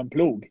kan stoppa en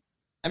plog.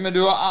 Nej, men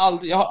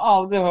jag har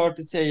aldrig hört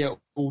dig säga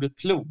ordet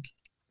plog.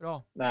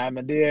 Bra. Nej,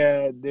 men det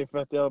är för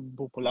att jag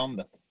bor på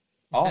landet.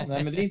 Ja,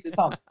 nej, men det är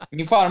intressant.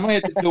 Min farmor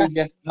heter Plog i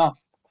efternamn.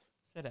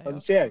 Du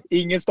ser,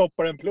 ingen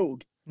stoppar en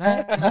plog.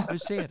 Nej, du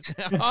ser.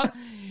 Ja.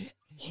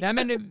 Nej,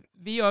 men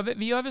vi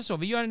gör väl så.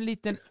 Vi gör en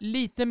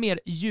lite mer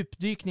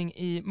djupdykning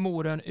i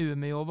Moren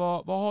Umeå.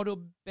 Vad har du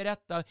att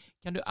berätta?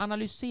 Kan du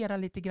analysera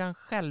lite grann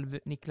själv,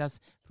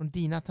 Niklas, från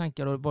dina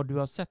tankar och vad du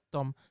har sett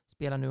dem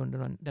spela nu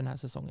under den här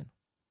säsongen?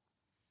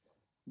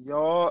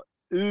 Ja,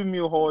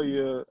 Umeå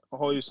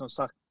har ju som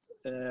sagt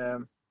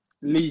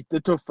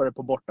lite tuffare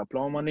på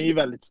bortaplan. Man är ju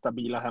väldigt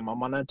stabila hemma.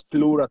 Man har inte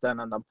förlorat en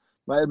enda.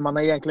 Man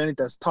har egentligen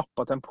inte ens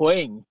tappat en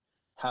poäng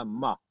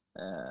hemma.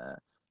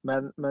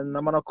 Men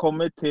när man har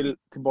kommit till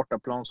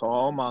bortaplan så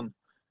har man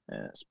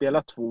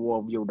spelat 2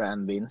 och gjort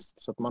en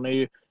vinst. Så att man har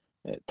ju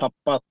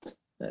tappat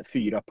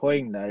 4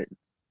 poäng där.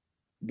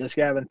 Det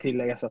ska även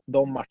tilläggas att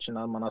de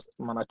matcherna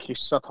man har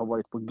kryssat har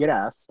varit på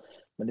gräs.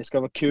 Men det ska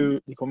vara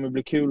kul. Det kommer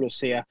bli kul att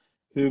se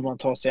hur man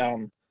tar sig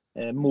an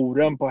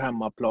Moren på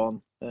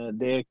hemmaplan.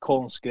 Det är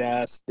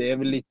konstgräs. Det är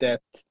väl lite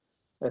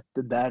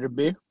ett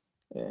derby.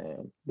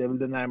 Det är väl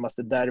det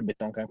närmaste derbyt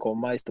de kan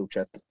komma i stort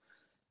sett.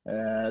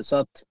 Så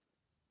att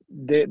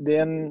det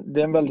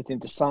är en väldigt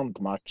intressant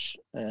match.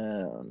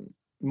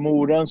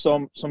 Moren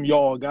som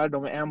jagar,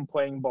 de är 1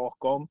 poäng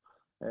bakom.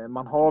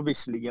 Man har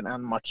visserligen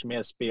en match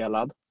mer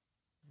spelad.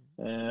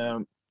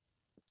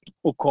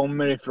 Och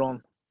kommer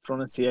ifrån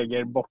en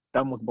seger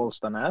borta mot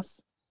Bollstanäs.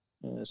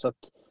 Så att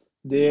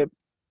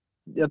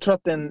jag tror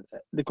att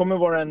det kommer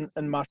vara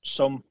en match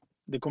som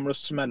det kommer att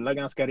smälla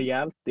ganska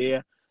rejält.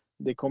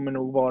 Det kommer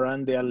nog vara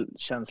en del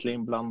känslor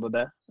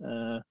inblandade.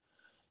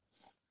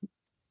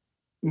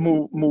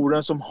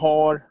 Moren som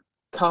har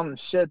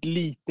kanske ett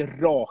lite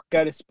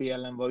rakare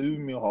spel än vad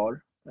Umeå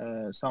har.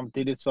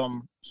 Samtidigt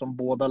som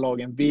båda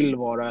lagen vill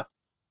vara,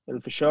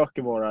 eller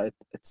försöker vara ett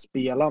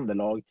spelande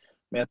lag.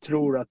 Men jag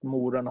tror att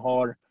Moren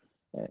har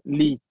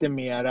lite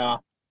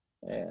mera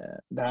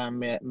det här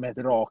med ett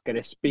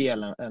rakare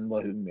spel än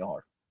vad Umeå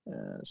har.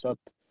 Så att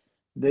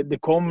det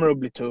kommer att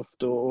bli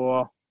tufft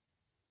och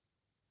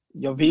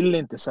jag vill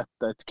inte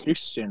sätta ett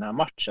kryss i den här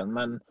matchen,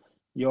 men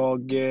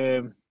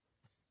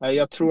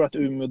jag tror att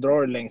Umeå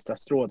drar det längsta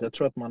strået. Jag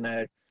tror att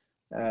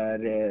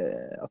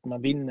att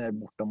man vinner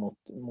borta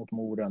mot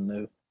Moren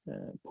nu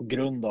på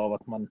grund av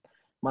att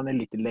man är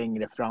lite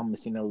längre fram i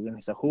sin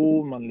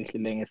organisation, man är lite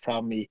längre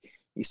fram i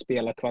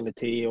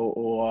spelarkvalitet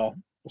och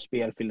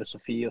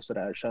spelfilosofi och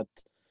sådär. Så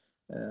att,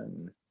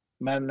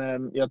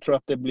 men jag tror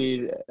att det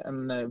blir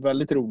en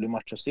väldigt rolig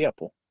match att se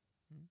på.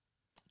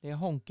 Det är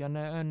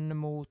Honkanen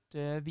mot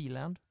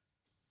Wieland.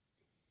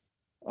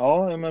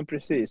 Ja, men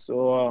precis.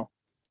 Och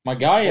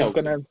Magaja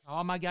också.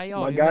 Ja, Magaja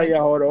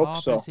har det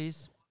också. Ja,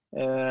 precis.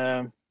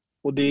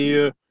 Och det är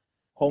ju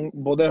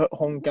både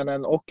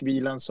Honkanen och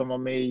Wieland som var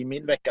med i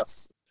min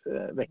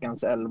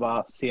veckans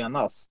 11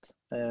 senast.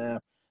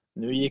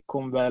 Nu gick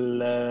hon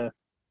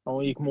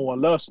gick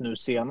mållös nu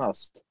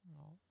senast.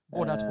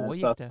 Båda två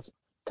gick det.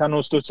 Kan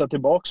hon studsa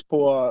tillbaks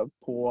på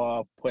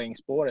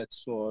poängspåret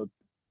så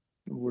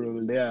vore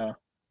väl det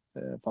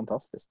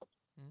fantastiskt.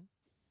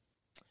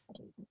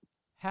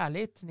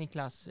 Härligt,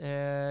 Niklas.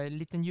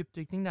 Liten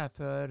djupdykning där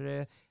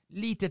för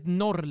litet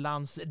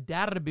Norrlands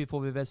derby får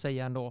vi väl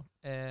säga ändå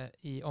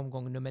i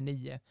omgång nummer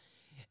 9.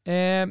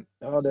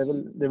 Ja, det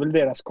är väl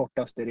deras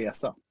kortaste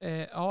resa.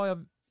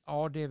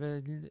 Ja, det är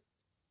väl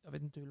Jag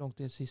vet inte hur långt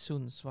det är till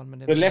Sundsvall. Men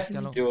det är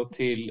Skellefteå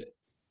till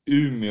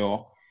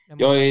Umeå.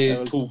 Jag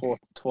är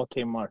två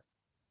timmar.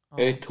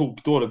 Jag är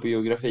tokdålig på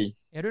geografi.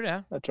 Är du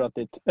det? Jag tror att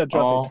det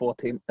är 2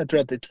 timmar. Jag tror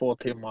att det är 2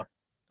 timmar.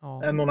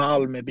 Ja.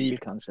 1,5 med bil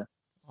kanske.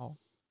 Ja.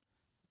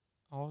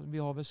 Ja, vi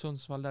har väl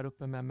Sundsvall där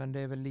uppe med, men det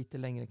är väl lite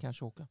längre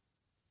kanske åka.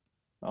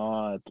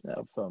 Ja,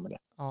 jag för mig det.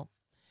 Ja.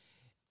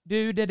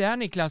 Du, det där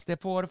Niklas,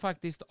 det får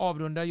faktiskt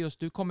avrunda just.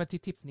 Du kommer till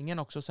tippningen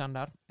också sen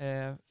där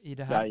i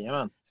det här.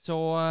 Jajamän.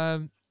 Så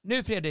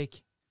nu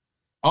Fredrik.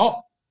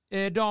 Ja.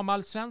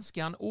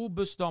 Damallsvenskan,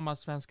 Obus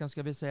damallsvenskan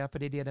ska vi säga, för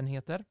det är det den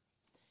heter.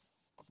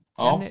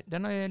 Ja.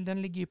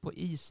 Den ligger ju på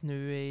is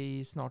nu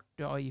i snart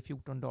i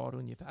 14 dagar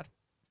ungefär.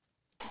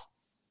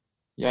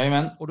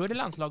 Jajamän. Och då är det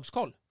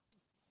landslagskoll.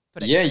 För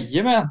dig.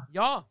 Jajamän.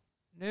 Ja,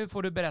 nu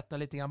får du berätta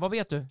lite grann. Vad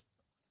vet du?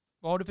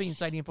 Vad har du för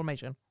inside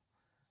information?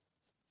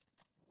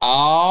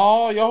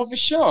 Ja, jag har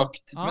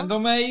försökt. Ja. Men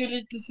de är ju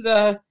lite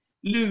sådär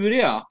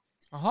luriga.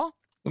 Jaha.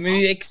 De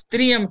är ju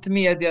extremt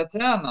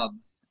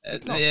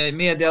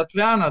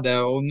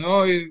mediatränade och nu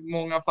har ju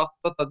många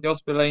fattat att jag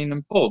spelar in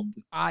en podd.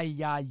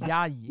 Aj, aj,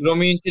 aj.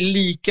 De är ju inte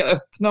lika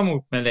öppna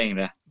mot mig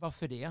längre.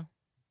 Varför det?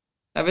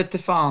 Jag vet inte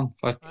fan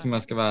faktiskt om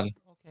jag ska väl.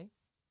 Okay.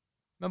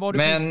 Men vad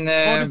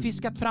har du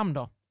fiskat fram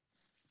då?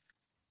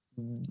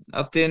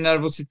 Att det är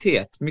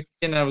nervositet.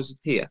 Mycket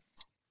nervositet.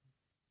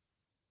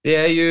 Det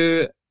är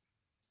ju...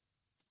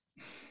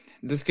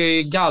 Det ska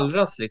ju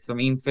gallras liksom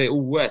inför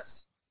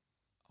OS.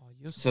 Ja,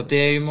 så att det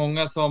är ju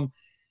många som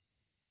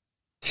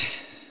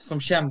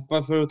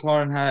kämpar för att ta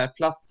den här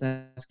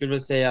platsen. Jag skulle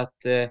väl säga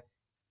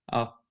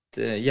att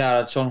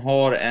Gerhardsson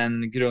har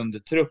en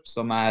grundtrupp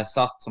som är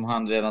satt, som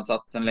han redan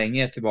satt sedan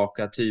länge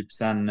tillbaka, typ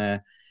sedan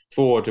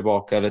 2 år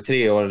tillbaka, eller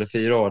 3 år eller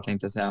 4 år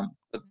tänkte jag säga.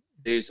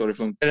 Det är ju så det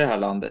funkar i det här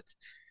landet.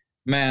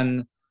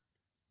 Men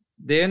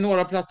det är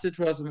några platser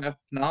tror jag som är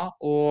öppna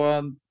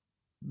och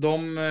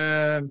de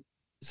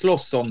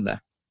slåss om det.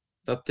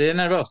 Så att det är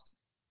nervöst.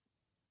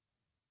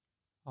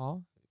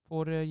 Ja,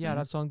 får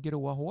Gerhardsson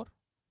gråa hår?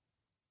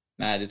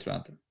 Nej, det tror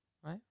jag inte.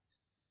 Nej.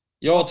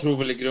 Jag tror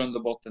väl i grund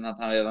och botten att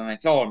han redan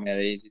är klar med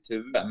det i sitt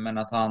huvud. Men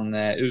att han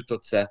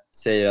utåt sett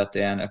säger att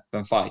det är en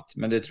öppen fight.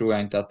 Men det tror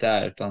jag inte att det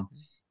är. Utan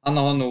han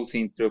har nog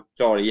sin trupp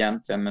klar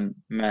egentligen.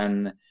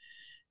 Men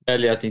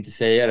väljer att inte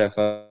säga det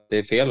för att det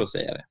är fel att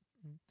säga det.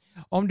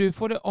 Om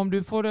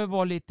du får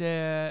vara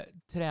lite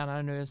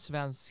tränare nu,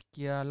 svensk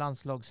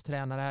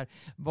landslagstränare här.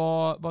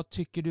 Vad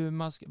tycker du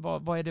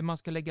vad är det man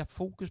ska lägga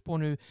fokus på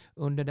nu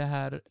under det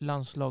här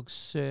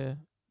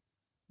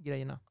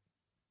landslagsgrejerna?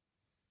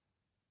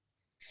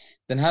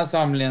 Den här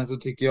samlingen så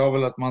tycker jag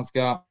väl att man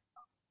ska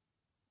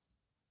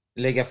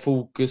lägga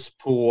fokus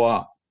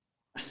på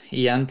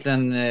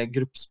egentligen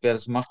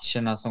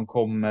gruppspelsmatcherna som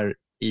kommer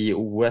i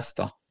OS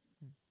då.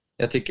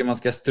 Jag tycker man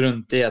ska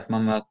strunta i att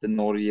man möter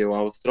Norge och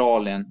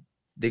Australien.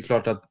 Det är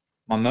klart att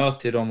man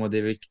möter dem och det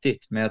är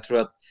viktigt. Men jag tror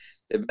att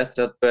det är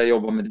bättre att börja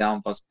jobba med det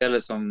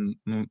anfallsspelet som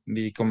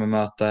vi kommer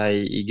möta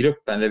i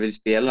gruppen. Eller vill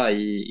spela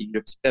i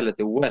gruppspelet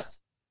i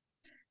OS.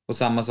 Och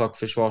samma sak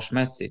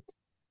försvarsmässigt.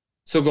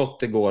 Så gott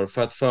det går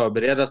för att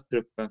förbereda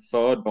truppen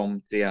för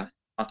de 3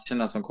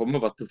 matcherna som kommer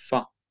att vara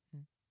tuffa.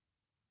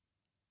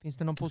 Finns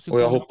det någon position?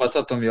 Och jag hoppas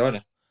att de gör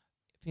det.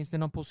 Finns det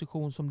någon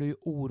position som du är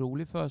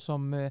orolig för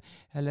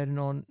eller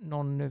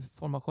någon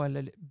formation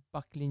eller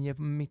backlinje,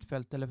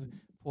 mittfält eller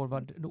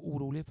forward, du är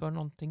orolig för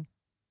någonting?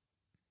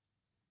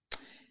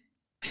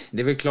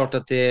 Det är väl klart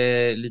att det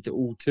är lite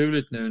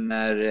oturligt nu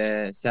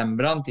när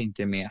Sembrant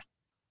inte är med.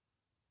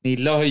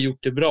 Nilla har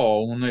gjort det bra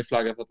och hon har ju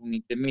flaggat för att hon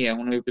inte är med.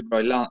 Hon har gjort det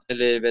bra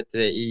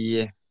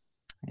i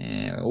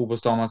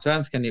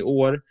Obos-damallsvenskan i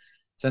år.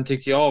 Sen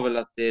tycker jag väl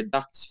att det är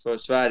dags för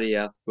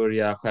Sverige att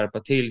börja skärpa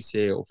till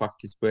sig och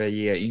faktiskt börja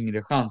ge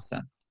yngre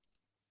chansen.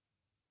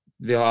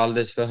 Vi har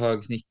alldeles för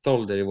hög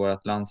snittålder i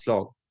vårt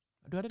landslag.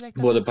 Du hade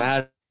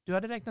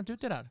räknat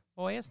ut det där?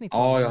 Vad är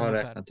snittåldern? Ja, jag har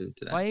räknat ut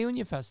det där. Vad är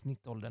ungefär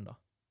snittåldern då?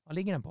 Vad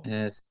ligger den på?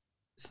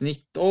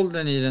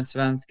 Snittåldern i den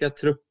svenska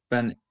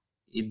truppen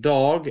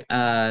idag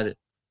är...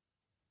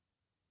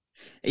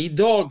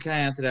 Idag kan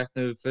jag inte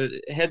räkna ut,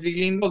 för Hedvig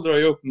Lindahl drar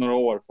ju upp några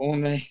år, för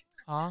hon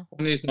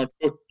är ju snart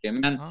 40.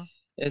 Men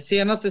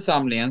senaste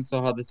samlingen så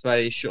hade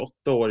Sverige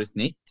 28 år i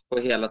snitt på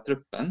hela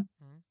truppen.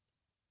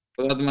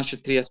 Då hade man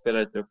 23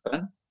 spelare i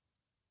truppen.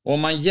 Och om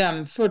man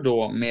jämför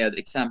då med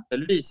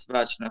exempelvis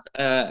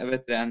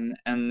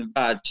en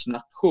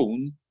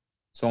världsnation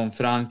som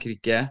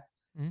Frankrike,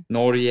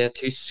 Norge,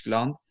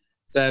 Tyskland,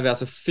 så är vi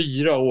alltså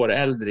 4 år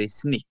äldre i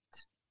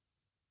snitt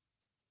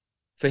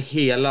för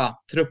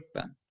hela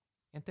truppen.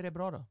 Är inte det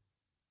bra då?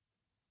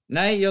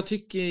 Nej, jag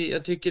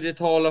tycker det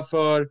talar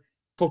för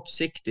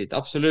kortsiktigt.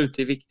 Absolut,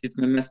 det är viktigt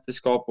med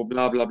mästerskap och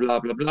bla bla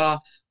bla bla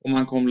bla. Och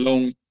man kom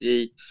långt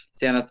i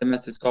senaste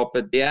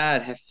mästerskapet. Det är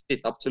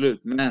häftigt,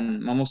 absolut.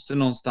 Men man måste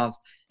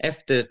någonstans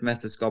efter ett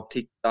mästerskap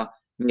titta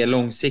mer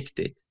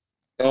långsiktigt.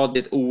 Ja, det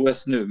är ett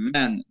OS nu,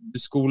 men du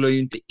skolar ju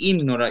inte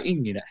in några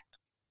yngre.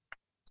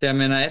 Så jag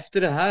menar,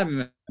 efter det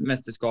här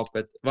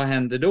mästerskapet, vad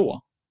händer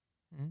då?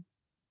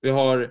 Vi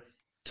har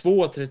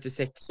 2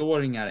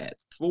 36-åringar,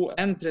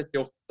 en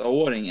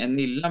 38-åring, en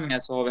Nilla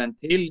med, så har vi en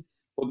till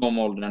på de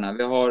åldrarna.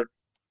 Vi har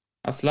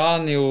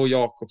Aslani och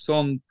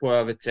Jakobsson på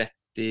över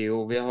 30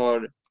 och vi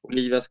har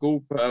Olivia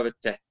Skog på över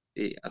 30.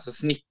 Alltså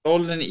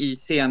snittåldern i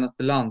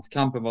senaste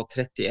landskampen var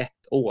 31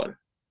 år.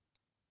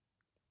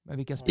 Men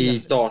vilka i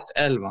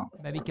startelvan.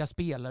 Men vilka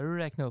spelare du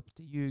räknar upp,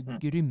 det är ju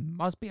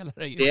grymma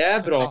spelare. Ju. Det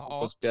är bra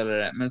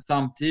fotbollsspelare, men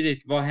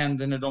samtidigt, vad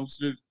händer när de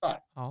slutar?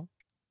 Ja.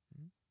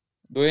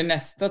 Då är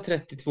nästa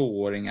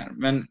 32-åringar,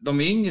 men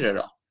de yngre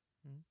då?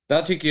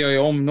 Där tycker jag ju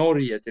om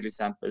Norge till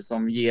exempel,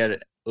 som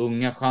ger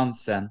unga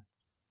chansen.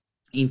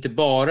 Inte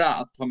bara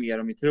att ta med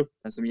dem i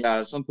truppen, som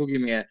Gerhardsson tog ju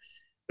med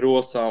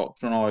Rosa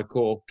från AIK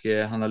och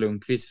Hanna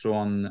Lundqvist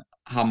från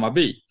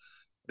Hammarby.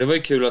 Det var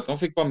ju kul att de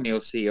fick vara med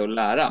och se och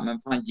lära, men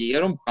fan, ge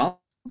dem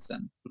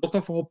chansen. Låt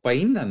dem få hoppa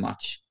in en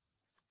match,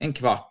 en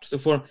kvart. Så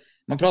får,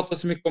 man pratar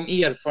så mycket om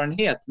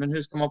erfarenhet, men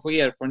hur ska man få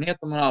erfarenhet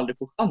om man aldrig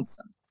får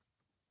chansen?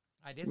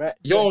 Nej,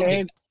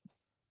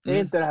 Men är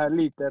inte det här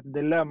lite ett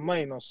dilemma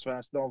inom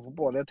svensk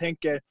damfotboll? Jag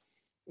tänker...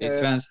 I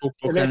svensk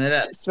fotboll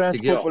generellt.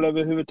 Svensk fotboll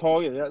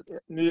överhuvudtaget.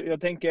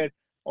 Jag tänker,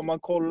 om man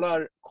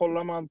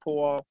kollar man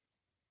på,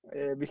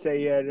 vi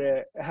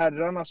säger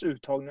herrarnas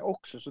uttagning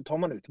också, så tar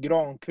man ut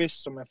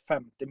Granqvist som en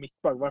 50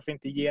 mittback. Varför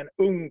inte ge en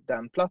ung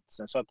den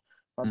platsen så att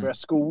man börjar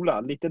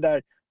skola? Lite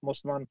där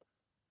måste man,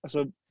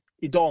 alltså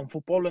i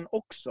damfotbollen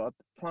också, att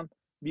fan,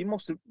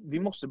 vi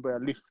måste börja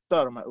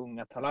lyfta de här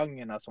unga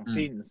talangerna som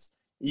finns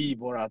i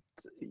våran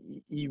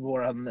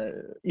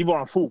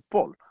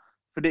fotboll.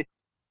 För det,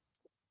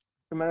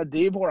 jag menar,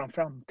 det är våran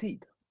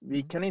framtid.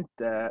 Vi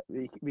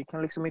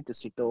kan liksom inte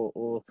sitta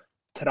och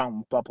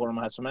trampa på de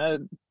här som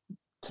är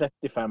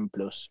 35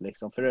 plus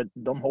liksom, för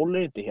de håller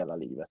inte hela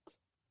livet.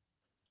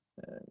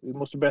 Vi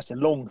måste börja se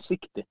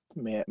långsiktigt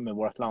med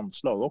vårt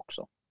landslag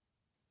också.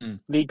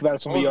 Likväl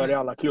som vi gör i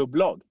alla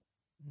klubblag.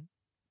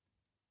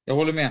 Jag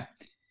håller med.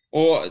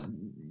 Och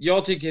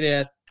jag tycker det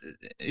är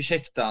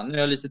ursäkta, nu är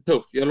jag lite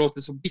tuff. Jag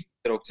låter så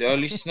bitter också. Jag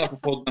lyssnar på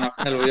poddarna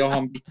själv och jag har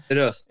en bitter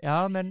röst.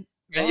 Ja, men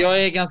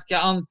jag är ganska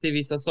anti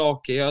vissa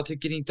saker. Jag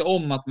tycker inte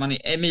om att man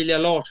är Emilia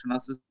Larsson,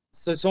 alltså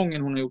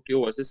säsongen hon har gjort i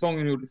år, säsongen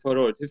hon gjorde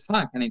förra året. Hur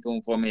fan kan inte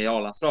hon få med i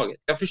A-landslaget?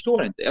 Jag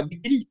förstår inte, jag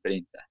begriper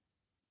inte.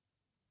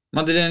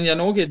 Madeleine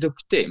Janogy är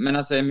duktig, men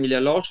alltså Emilia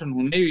Larsson,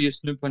 hon är ju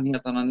just nu på en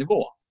helt annan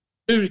nivå.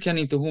 Hur kan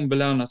inte hon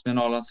belönas med en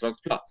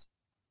A-landslagsplats?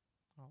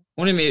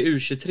 Hon är med i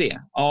U23,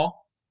 ja.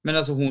 Men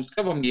alltså hon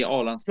ska vara med i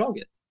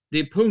A-landslaget. Det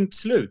är punkt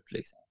slut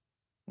liksom.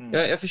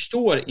 Jag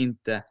förstår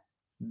inte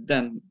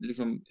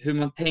liksom, hur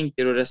man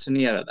tänker och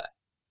resonerar där.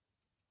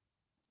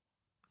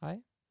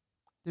 Nej.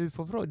 Du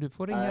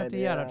får ringa till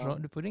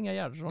Gerhardsson. Du får ringa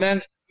Gerhardsson.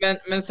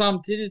 Men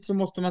samtidigt så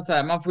måste man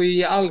säga, man får ju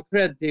ge all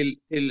cred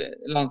till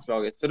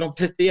landslaget, för de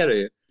presterar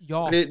ju.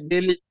 Ja. Det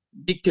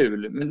är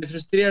kul, men det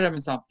frustrerar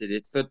mig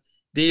samtidigt, för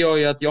det gör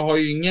ju att jag har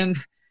ju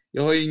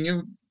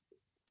ingen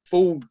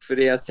fog för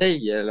det jag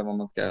säger, eller vad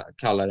man ska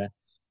kalla det.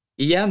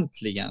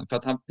 Egentligen, för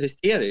att han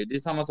presterar ju. Det är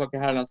samma sak i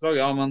herrlandslaget.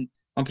 Ja,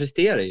 man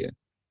presterar ju.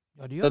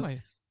 Ja, det gör man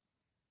ju.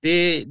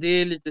 Det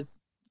är lite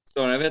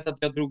större. Jag vet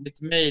att jag drog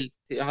ett mejl.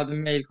 Jag hade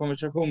en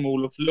mejlkonversation med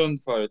Olof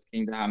Lund förut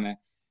kring det här med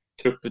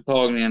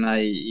trupputtagningarna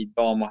i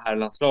dam- och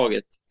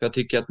herrlandslaget. För jag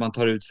tycker att man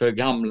tar ut för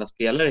gamla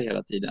spelare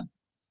hela tiden.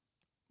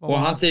 Och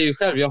han säger ju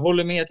själv, jag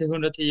håller med till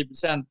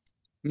 110%,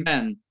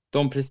 men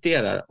de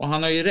presterar. Och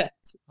han har ju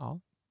rätt. Ja.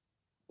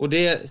 Och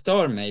det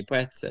stör mig på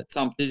ett sätt.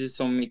 Samtidigt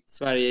som mitt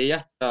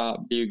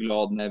Sverige-hjärta blir ju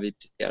glad när vi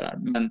presterar.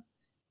 Men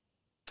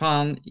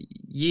fan,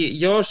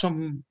 gör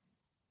som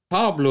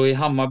Pablo i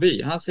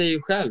Hammarby. Han säger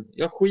ju själv,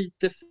 jag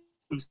skiter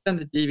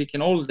fullständigt i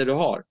vilken ålder du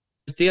har.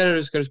 Presterar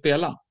du ska du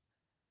spela.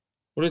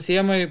 Och då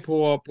ser man ju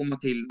på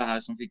Matilda här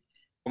som fick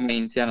komma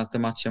in senaste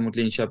matchen mot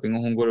Linköping,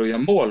 och hon går och gör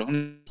mål. Hon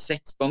är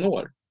 16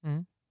 år.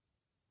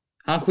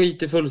 Han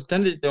skiter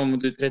fullständigt om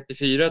du är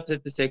 34,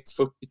 36,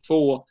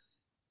 42,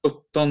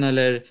 17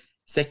 eller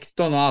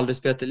 16 och aldrig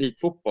spelat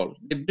elitfotboll.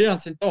 Det bryr han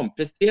sig inte om.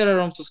 Presterar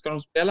de så ska de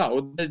spela.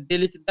 Och det är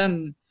lite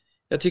den,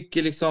 jag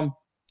tycker liksom,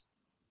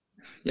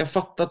 jag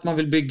fattar att man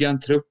vill bygga en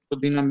trupp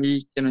och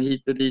dynamiken och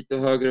hit och dit och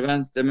höger och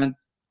vänster, men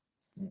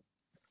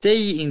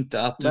säg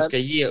inte att du ska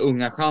ge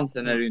unga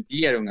chansen när du inte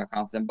ger unga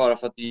chansen, bara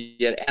för att du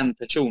ger en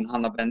person,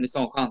 Hanna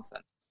Bennison,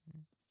 chansen.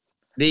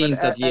 Det är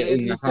inte att ge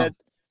unga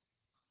chansen.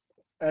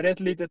 Är det ett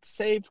litet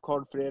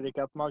safeguard, Fredrik,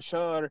 att man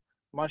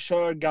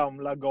kör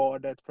gamla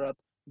gardet för att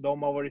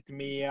de har varit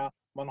med,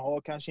 man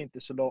har kanske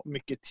inte så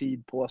mycket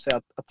tid på sig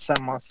att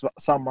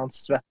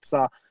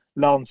sammansvetsa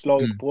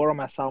landslaget på de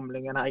här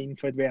samlingarna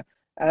inför ett VM.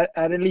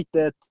 Är det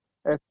lite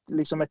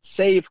liksom ett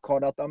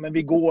safeguard att men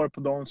vi går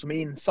på de som är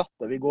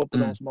insatta, vi går på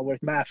de som har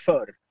varit med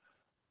förr?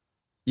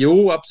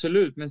 Jo,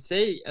 absolut, men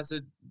alltså,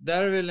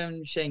 där är väl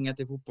en känga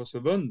till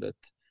fotbollsförbundet.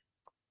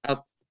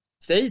 Att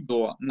säg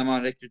då, när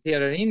man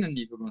rekryterar in en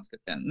ny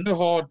förbundskapten, nu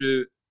har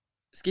du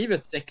skrivit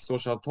ett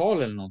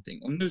 6-årsavtal eller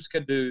någonting, och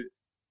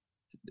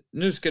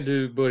nu ska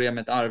du börja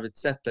med ett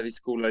arbetssätt där vi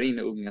skolar in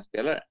unga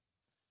spelare.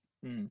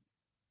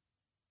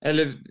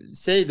 Eller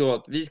säg då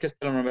att vi ska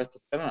spela med de bästa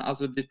spelarna.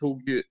 Alltså det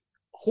tog ju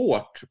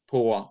hårt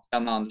på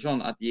Jan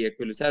Andersson att ge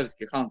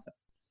Kulusevski chansen.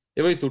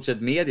 Det var i stort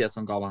sett media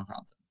som gav han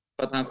chansen.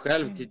 För att han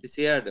själv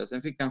kritiserade och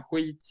sen fick han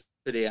skit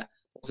för det.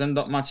 Och sen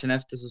matchen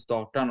efter så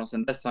startade han och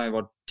sen dess har han ju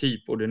varit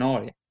typ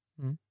ordinarie.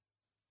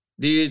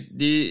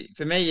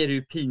 För mig är det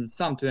ju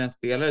pinsamt hur en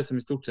spelare som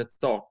i stort sett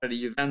startade i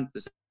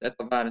Juventus, ett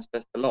av världens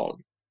bästa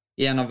lag,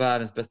 i en av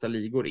världens bästa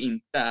ligor,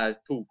 inte är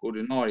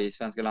ordinarie i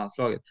svenska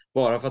landslaget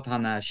bara för att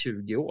han är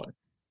 20 år.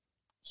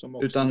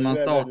 Utan man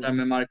startar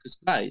med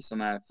Marcus Berg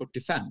som är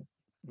 45.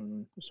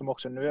 Som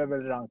också nu är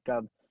väl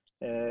rankad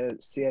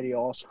Serie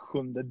A's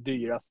 7:e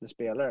dyraste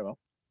spelare, va?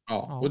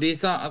 Ja, och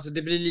det är alltså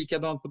det blir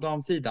likadant på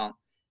damsidan.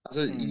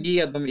 Alltså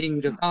ge de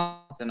yngre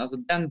chansen. Alltså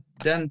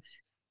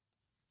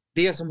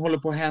det som håller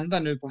på att hända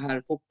nu på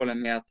här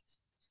fotbollen med att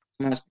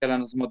de här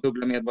spelarna som har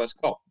dubbla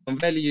medborgarskap, de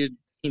väljer ju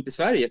inte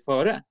Sverige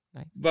före.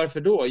 Nej.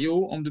 Varför då?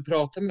 Jo, om du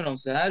pratar med dem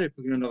så är det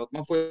på grund av att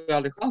man får ju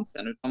aldrig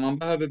chansen, utan man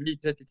behöver bli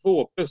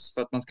 32 plus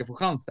för att man ska få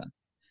chansen.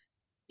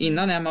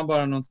 Innan är man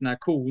bara någon sån här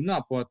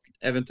kona på ett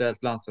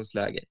eventuellt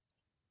landslagsläger.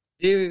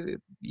 Det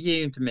ger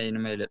ju inte mig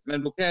någon möjlighet.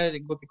 Men då kan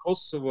jag gå till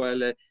Kosovo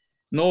eller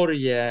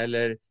Norge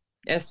eller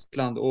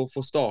Estland och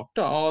få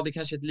starta. Ja, det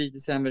kanske är ett lite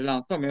sämre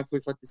landslag, men jag får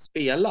ju faktiskt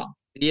spela.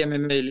 Det ger mig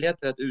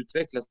möjligheter att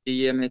utvecklas. Det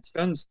ger mig ett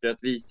fönster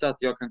att visa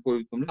att jag kan gå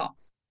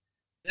utomlands.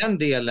 Den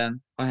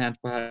delen har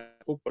hänt på här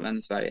fotbollen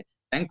i Sverige.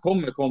 Den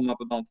kommer komma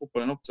på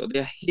damfotbollen också. Det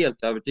är jag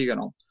helt övertygad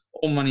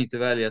om man inte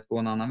väljer att gå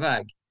en annan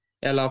väg.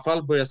 I alla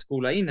fall börja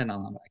skola in en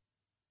annan väg.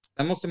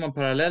 Sen måste man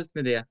parallellt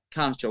med det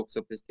kanske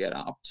också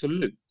prestera.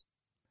 Absolut.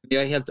 Men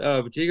jag är helt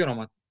övertygad om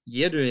att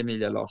ger du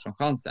Emilia Larsson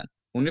chansen.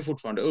 Hon är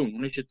fortfarande ung.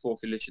 Hon är 22,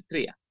 fyller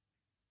 23.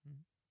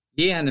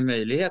 Ge henne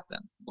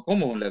möjligheten. Då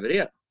kommer hon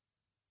leverera.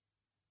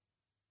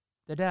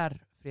 Det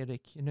där,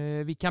 Fredrik.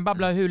 Vi kan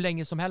babbla hur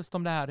länge som helst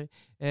om det här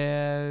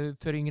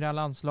för yngre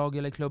landslag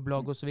eller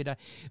klubblag och så vidare.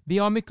 Vi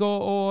har mycket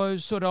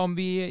att surra om.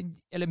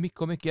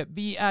 Mycket.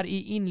 Vi är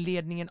i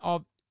inledningen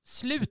av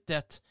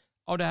slutet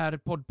av det här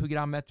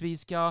poddprogrammet. Vi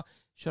ska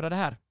köra det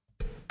här.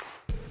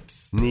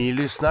 Ni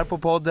lyssnar på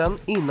podden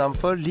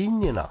Innanför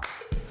linjerna.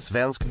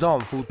 Svensk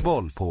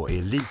damfotboll på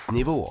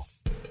elitnivå.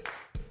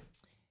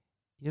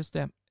 Just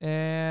det.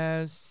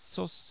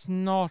 Så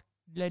snart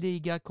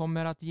liga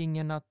kommer att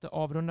gingen att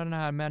avrunda den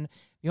här, men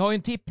vi har ju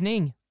en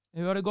tippning.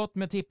 Hur har det gått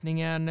med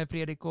tippningen,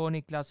 Fredrik och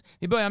Niklas?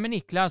 Vi börjar med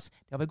Niklas.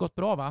 Det har väl gått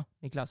bra, va,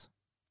 Niklas?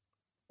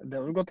 Det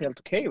har väl gått helt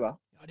okej, va?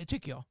 Ja, det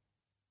tycker jag.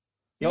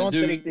 Jag har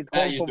inte riktigt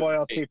koll på vad jag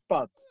har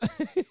tippat.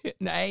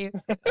 Nej,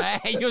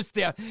 just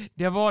det.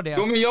 Det var det.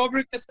 Jo, men jag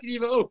brukar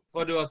skriva upp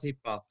vad du har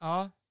tippat.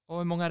 Ja, och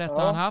hur många rätt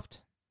har han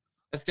haft?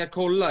 Jag ska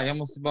kolla. Jag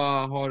måste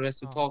bara ha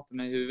resultaten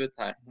i huvudet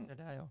här. Det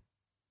där, ja.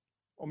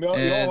 Om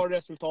jag har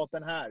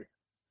resultaten här.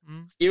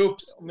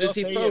 Du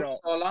tippar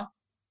Uppsala?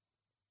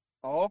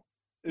 Ja.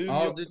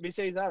 Umeå, vi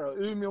säger så här då.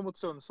 Umeå mot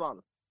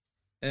Sundsvall.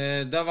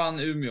 Där vann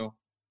Umeå.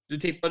 Du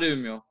tippade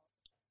Umeå.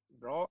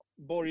 Bra.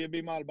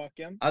 Borgeby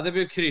Malbacken. Ja, det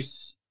blev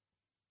kryss.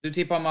 Du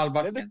tippar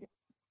Malbacken.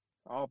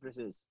 Ja,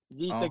 precis.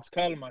 Jitex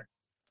Kalmar.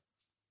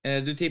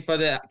 Du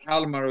tippade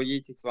Kalmar och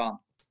Jitex vann.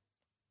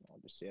 Ja,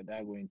 du ser, det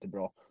här går inte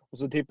bra. Och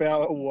så tippar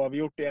jag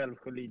oavgjort i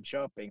Älvsjö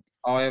Lidköping.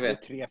 Ja, jag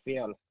vet. Det är 3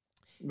 fel.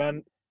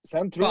 Men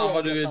sen tror Fan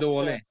vad du är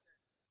dålig.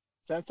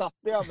 Sen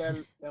satte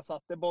jag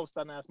satte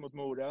Bollstanäs mot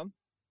Moren.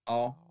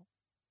 Ja.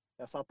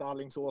 Jag satte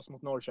Alingsås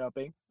mot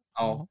Norrköping.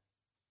 Ja.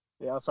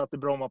 Jag satte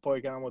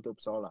Brommapojkarna mot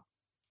Uppsala.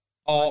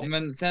 Ja,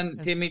 men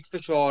sen till mitt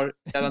försvar,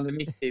 gällande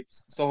mitt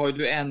tips, så har ju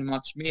du en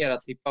match mer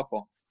att tippa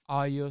på.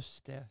 Ja,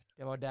 just det.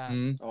 Det var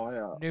där.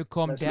 Ja. Nu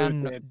kom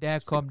den. Där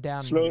kom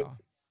den.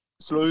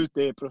 Slå ut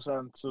det i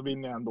procent så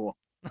vinner jag ändå.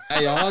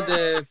 Nej, jag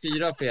hade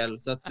 4 fel,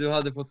 så att du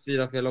hade fått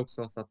 4 fel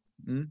också. Så att,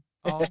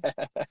 Ja.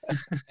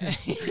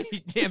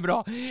 Det är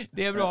bra.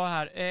 Det är bra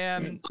här.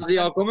 Alltså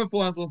jag kommer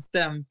få en sån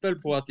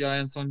stämpel på att jag är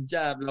en sån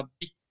jävla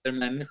bitter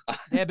människa.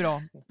 Det är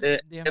bra.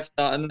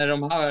 Efter när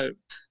de här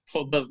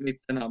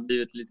poddavsnitten har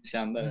blivit lite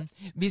kändare.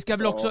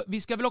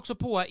 Vi ska väl också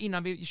på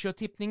innan vi kör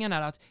tippningen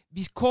här att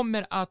vi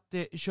kommer att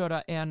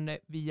köra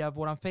via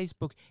våran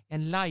Facebook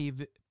en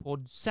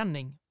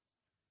live-poddsändning.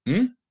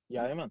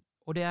 Jajamän.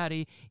 Och det är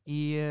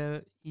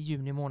i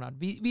juni månad.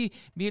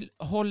 Vi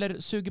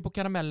suger på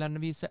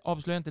karamellen. Vi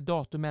avslöjar inte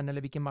datumen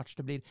eller vilken match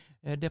det blir.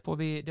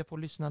 Det får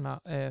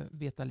lyssnarna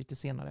veta lite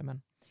senare.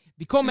 Men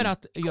vi kommer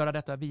att göra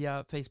detta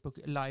via Facebook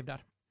live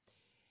där.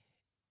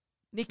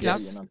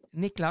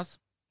 Niklas.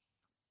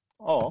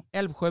 Ja.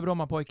 Älvsjö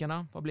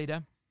Brommapojkarna. Vad blir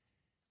det?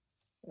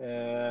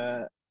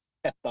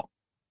 1.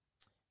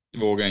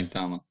 Vågar inte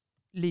annat.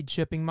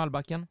 Lidköping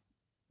Malbacken.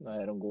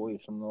 Nej, de går ju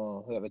som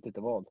jag vet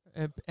inte vad.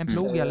 En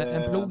plog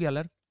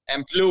eller?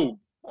 En plog.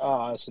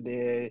 Ja, alltså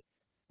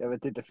jag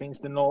vet inte.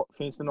 Finns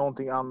det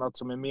någonting annat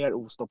som är mer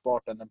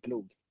ostoppbart än en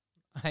plog?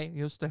 Nej,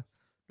 just det.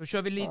 Då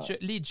kör vi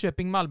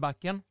Lidköping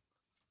Malbacken.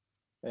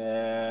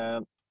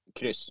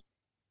 Kryss.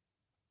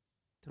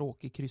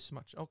 Tråkig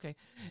kryssmatch. Okej.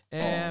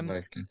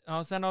 Verkligen.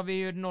 Ja, sen har vi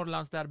ju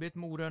Norrlandsderbyt,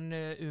 Moren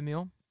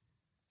Umeå.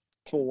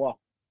 2.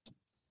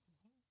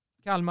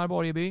 Kalmar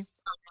Borgeby.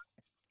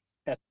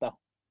 1.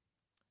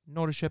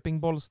 Norrköping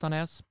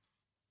Bollstanäs.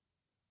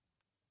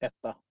 1.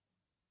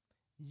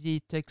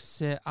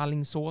 Jitex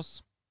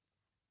Alingsås.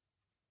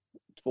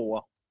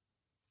 2.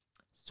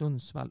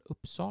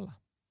 Sundsvall-Uppsala.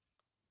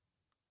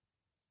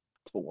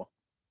 2.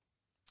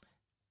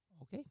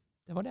 Okej,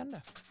 det var den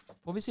där.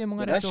 Får vi se hur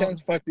många Det där rätt.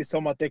 känns faktiskt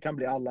som att det kan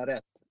bli alla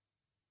rätt.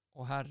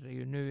 Åh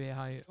herregud, nu är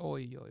han ju...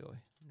 Oj.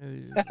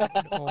 Nu...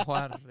 Åh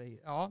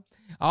herregud. Ja,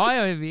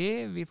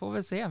 vi får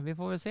väl se. Vi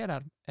får väl se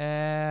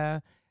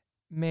där.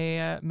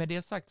 Med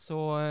det sagt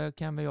så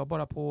kan jag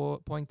bara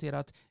poängtera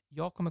att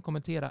jag kommer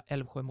kommentera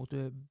Älvsjö mot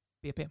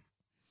BP.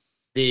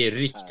 Det är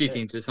riktigt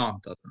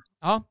intressant. Alltså.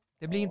 Ja,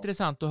 det blir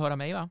intressant att höra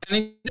mig, va? Kan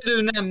inte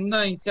du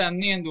nämna i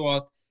sändningen då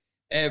att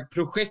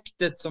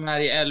projektet som är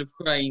i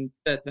Älvsjö är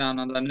inte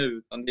tränaren där nu,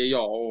 utan det är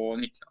jag och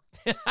Niklas.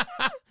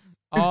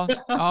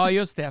 ja,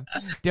 just det.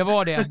 Det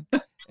var det.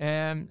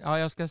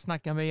 Jag ska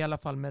snacka med i alla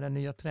fall med den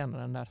nya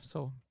tränaren där,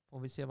 så får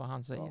vi se vad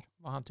han säger,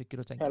 vad han tycker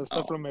och tänker.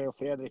 Hälsa från mig och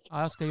Fredrik.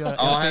 Ja, jag ska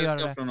göra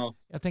det. Från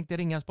oss. Jag tänkte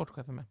ringa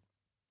sportchefen med.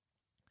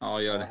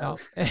 Ja, gör det. Ja.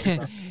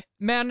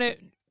 Men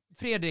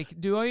Fredrik,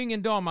 du har ju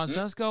ingen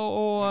damallsvenska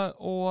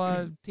och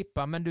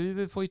tippa, men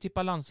du får ju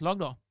tippa landslag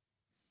då.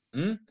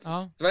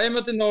 Ja. Sverige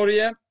möter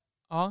Norge.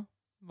 Ja,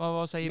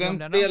 vad säger vi om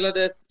den då? Den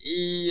spelades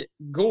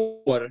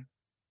igår,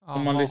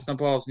 om man lyssnar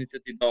på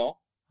avsnittet idag.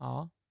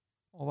 Ja.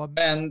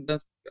 Men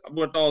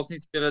vårt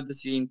avsnitt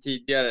spelades ju in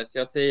tidigare, så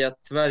jag säger att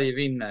Sverige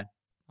vinner.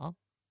 Ja.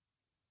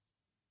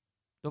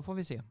 Då får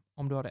vi se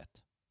om du har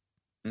rätt.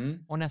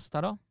 Och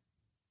nästa då?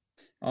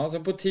 Ja,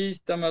 så på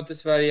tisdag möter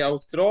Sverige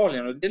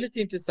Australien, och det är lite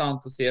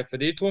intressant att se, för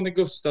det är Tony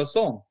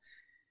Gustafsson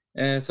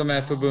som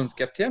är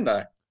förbundskapten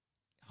där.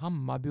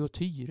 Hammarby och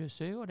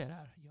Tyresö och det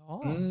där.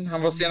 Ja.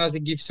 Han var senast i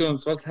GIF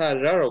Sundsvalls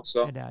herrar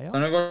också. Det där, ja. Så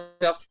han har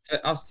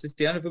varit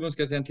assisterande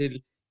förbundskapten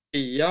till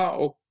Pia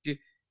och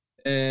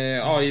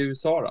i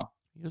USA då.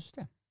 Just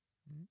det.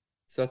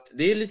 Så att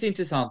det är lite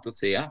intressant att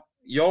se.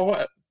 Jag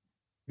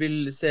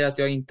vill säga att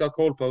jag inte har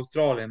koll på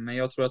Australien, men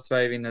jag tror att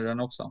Sverige vinner den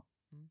också.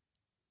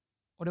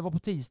 Och det var på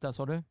tisdag,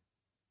 sa du?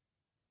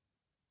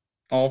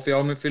 Ja, för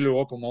jag fyller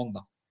år på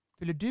måndag.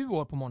 Fyller du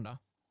år på måndag?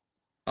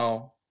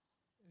 Ja.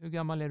 Hur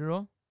gammal är du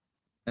då?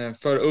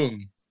 För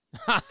ung.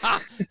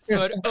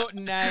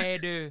 Nej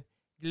du,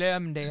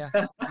 glöm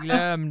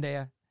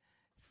det.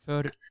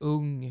 För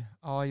ung.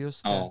 Ja,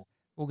 just det. Ja.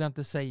 Vågar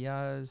inte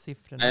säga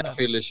siffrorna. Jag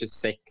fyller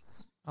 26.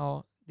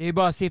 Ja, det är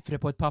bara siffror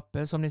på ett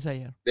papper som ni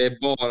säger. Det är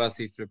bara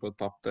siffror på ett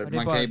papper.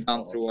 Man kan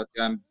ibland tro att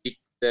jag är en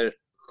bitter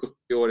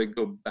 70-årig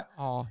gubbe.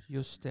 Ja,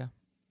 just det.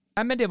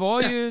 Nej, men det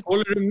var ju...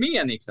 Håller du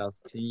med,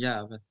 Niklas? Din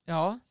jävel.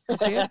 Ja, du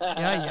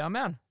ser.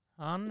 Jajamän.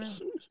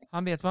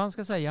 Han vet vad han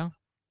ska säga.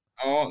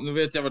 Ja, nu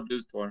vet jag var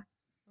du står.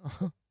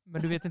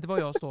 Men du vet inte var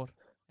jag står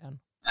än.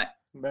 Nej.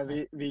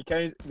 Men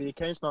vi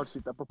kan ju snart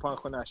sitta på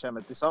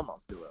pensionärshemmet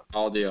tillsammans, du och jag.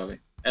 Ja, det gör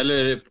vi.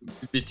 Eller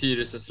vid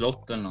Tyresö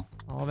slott eller något.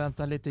 Ja,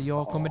 vänta lite.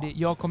 Jag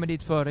kommer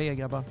dit före er,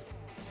 grabbar.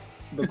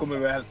 Då kommer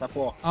vi att hälsa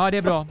på. Ja, det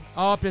är bra.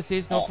 Ja,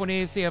 precis. Då får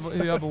ni se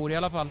hur jag bor i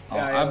alla fall.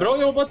 Ja,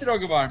 bra jobbat idag,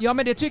 gubbar. Ja,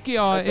 men det tycker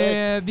jag.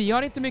 Vi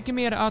har inte mycket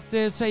mer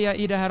att säga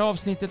i det här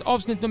avsnittet.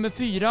 Avsnitt nummer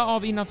 4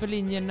 av Innanför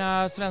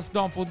linjerna svensk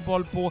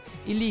damfotboll på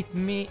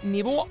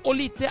elitnivå och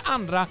lite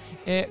andra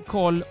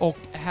koll och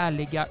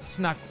härliga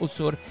snack och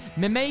surr.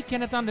 Med mig,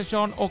 Kenneth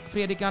Andersson och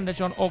Fredrik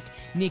Andersson och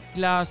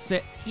Niklas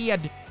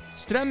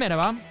Hedström är det,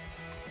 va?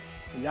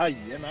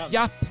 Jajamän.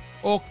 Japp.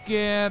 Och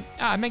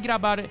men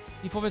grabbar,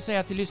 vi får väl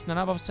säga till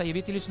lyssnarna. Vad säger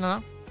vi till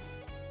lyssnarna?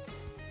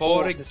 På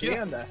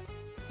återseende.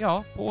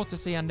 Ja, på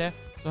återseende.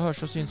 Så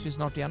hörs och syns vi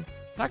snart igen.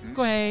 Tack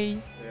och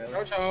hej!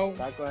 Ciao.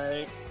 Tack och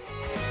hej!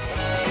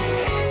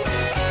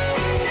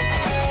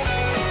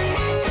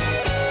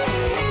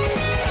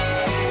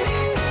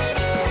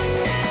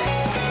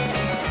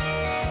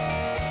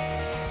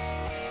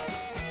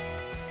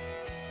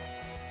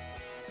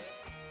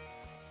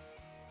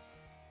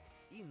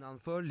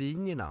 Innanför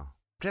linjerna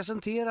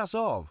presenteras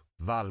av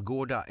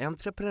Vallgårda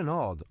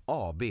Entreprenad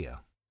AB.